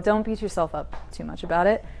 So don't beat yourself up too much about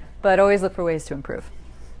it, but always look for ways to improve.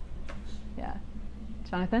 Yeah.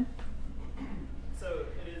 Jonathan? So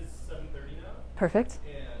it is 7:30 now. Perfect.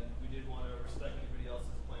 And we did want to respect anybody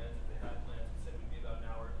else's plans. If they had plans, we said it would be about an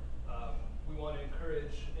hour. We want to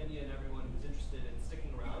encourage any and everyone who's interested in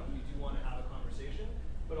sticking around. We do want to have a conversation,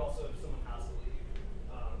 but also if someone has to leave,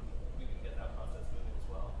 we can get that process moving as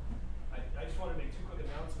well. I just want to make two quick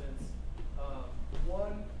announcements.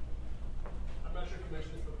 One, I'm not sure if you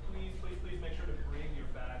mentioned this, but please make sure to bring your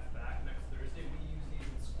bags back next Thursday. We use these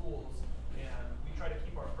in schools, and we try to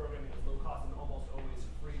keep our programming as low cost and almost always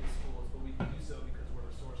free to schools, but we can do so because we're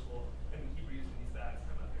resourceful and we keep reusing these bags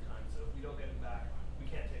time after time. So if we don't get them back, we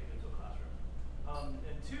can't take them into a classroom.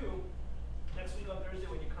 And two, next week on Thursday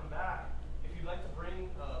when you come back, if you'd like to bring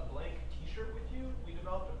a blank t-shirt with you, we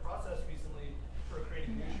developed a process recently for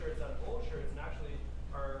creating new shirts out of old shirts, and actually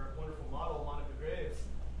our wonderful model, Monica Graves,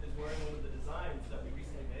 is wearing one of the designs that we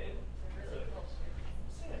recently made. So,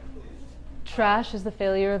 say it, please. Trash is the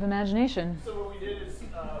failure of imagination. So what we did is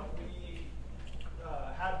we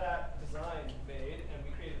had that design made, and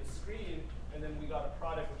we created a screen, and then we got a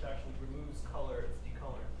product which actually removes color, it's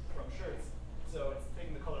decolor from shirts. So it's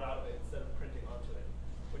taking the color out of it instead of printing onto it,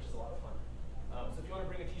 which is a lot of fun. So if you want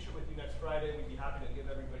to bring a t-shirt with you next Friday, we'd be happy to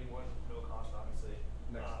give everybody one, no cost obviously.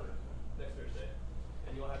 Next Thursday.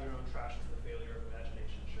 And you'll have your own Trash is the Failure of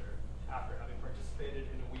Imagination shirt after having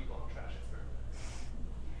participated in a week-long trash experiment.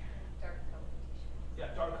 Dark color t-shirt.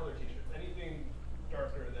 Yeah, dark color t-shirts. Anything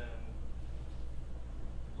darker than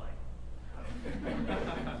light.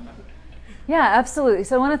 Yeah, absolutely.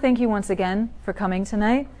 So I want to thank you once again for coming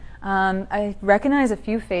tonight. I recognize a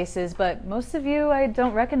few faces, but most of you I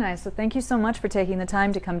don't recognize. So thank you so much for taking the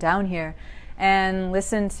time to come down here and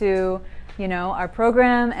listen to, our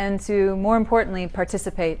program, and to, more importantly,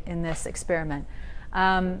 participate in this experiment.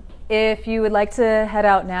 If you would like to head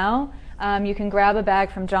out now, you can grab a bag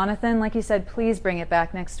from Jonathan. Like you said, please bring it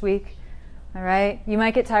back next week. All right? You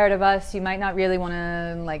might get tired of us. You might not really want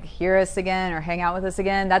to hear us again or hang out with us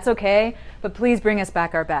again. That's okay, but please bring us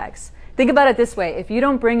back our bags. Think about it this way. If you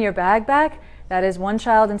don't bring your bag back, that is one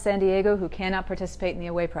child in San Diego who cannot participate in the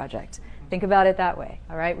Away Project. Think about it that way.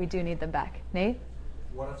 All right? We do need them back. Nate?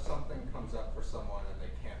 What if something comes up for someone and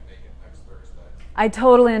they can't make it next Thursday? I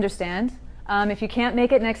totally understand. If you can't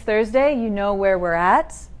make it next Thursday, you know where we're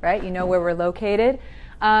at, right? You know where we're located.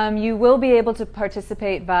 You will be able to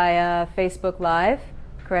participate via Facebook Live,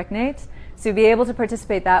 correct, Nate? So you'll be able to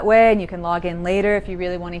participate that way, and you can log in later if you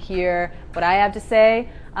really want to hear what I have to say.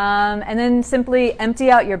 And then simply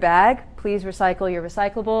empty out your bag. Please recycle your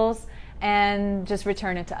recyclables, and just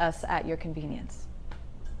return it to us at your convenience.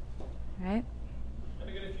 All right? And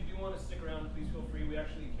again, if you do want to stick around, please feel free. We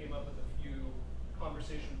actually came up with a few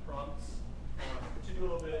conversation prompts to do a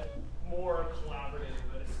little bit more collaborative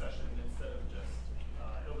discussion instead of just,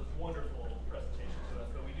 it was wonderful presentation to us,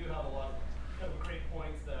 but we do have a lot of kind of great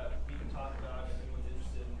points that we can talk about. If anyone's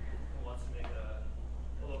interested and wants to make a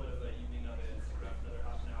little bit of an evening of it and stick around for another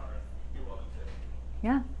half an hour, you're welcome to.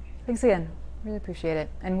 Yeah. Thanks again. Really appreciate it.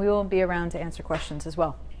 And we will be around to answer questions as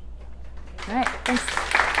well. All right. Thanks.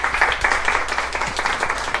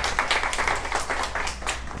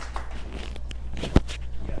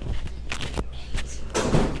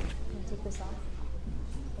 Take this off?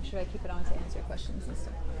 Or should I keep it on to answer questions and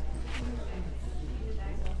stuff?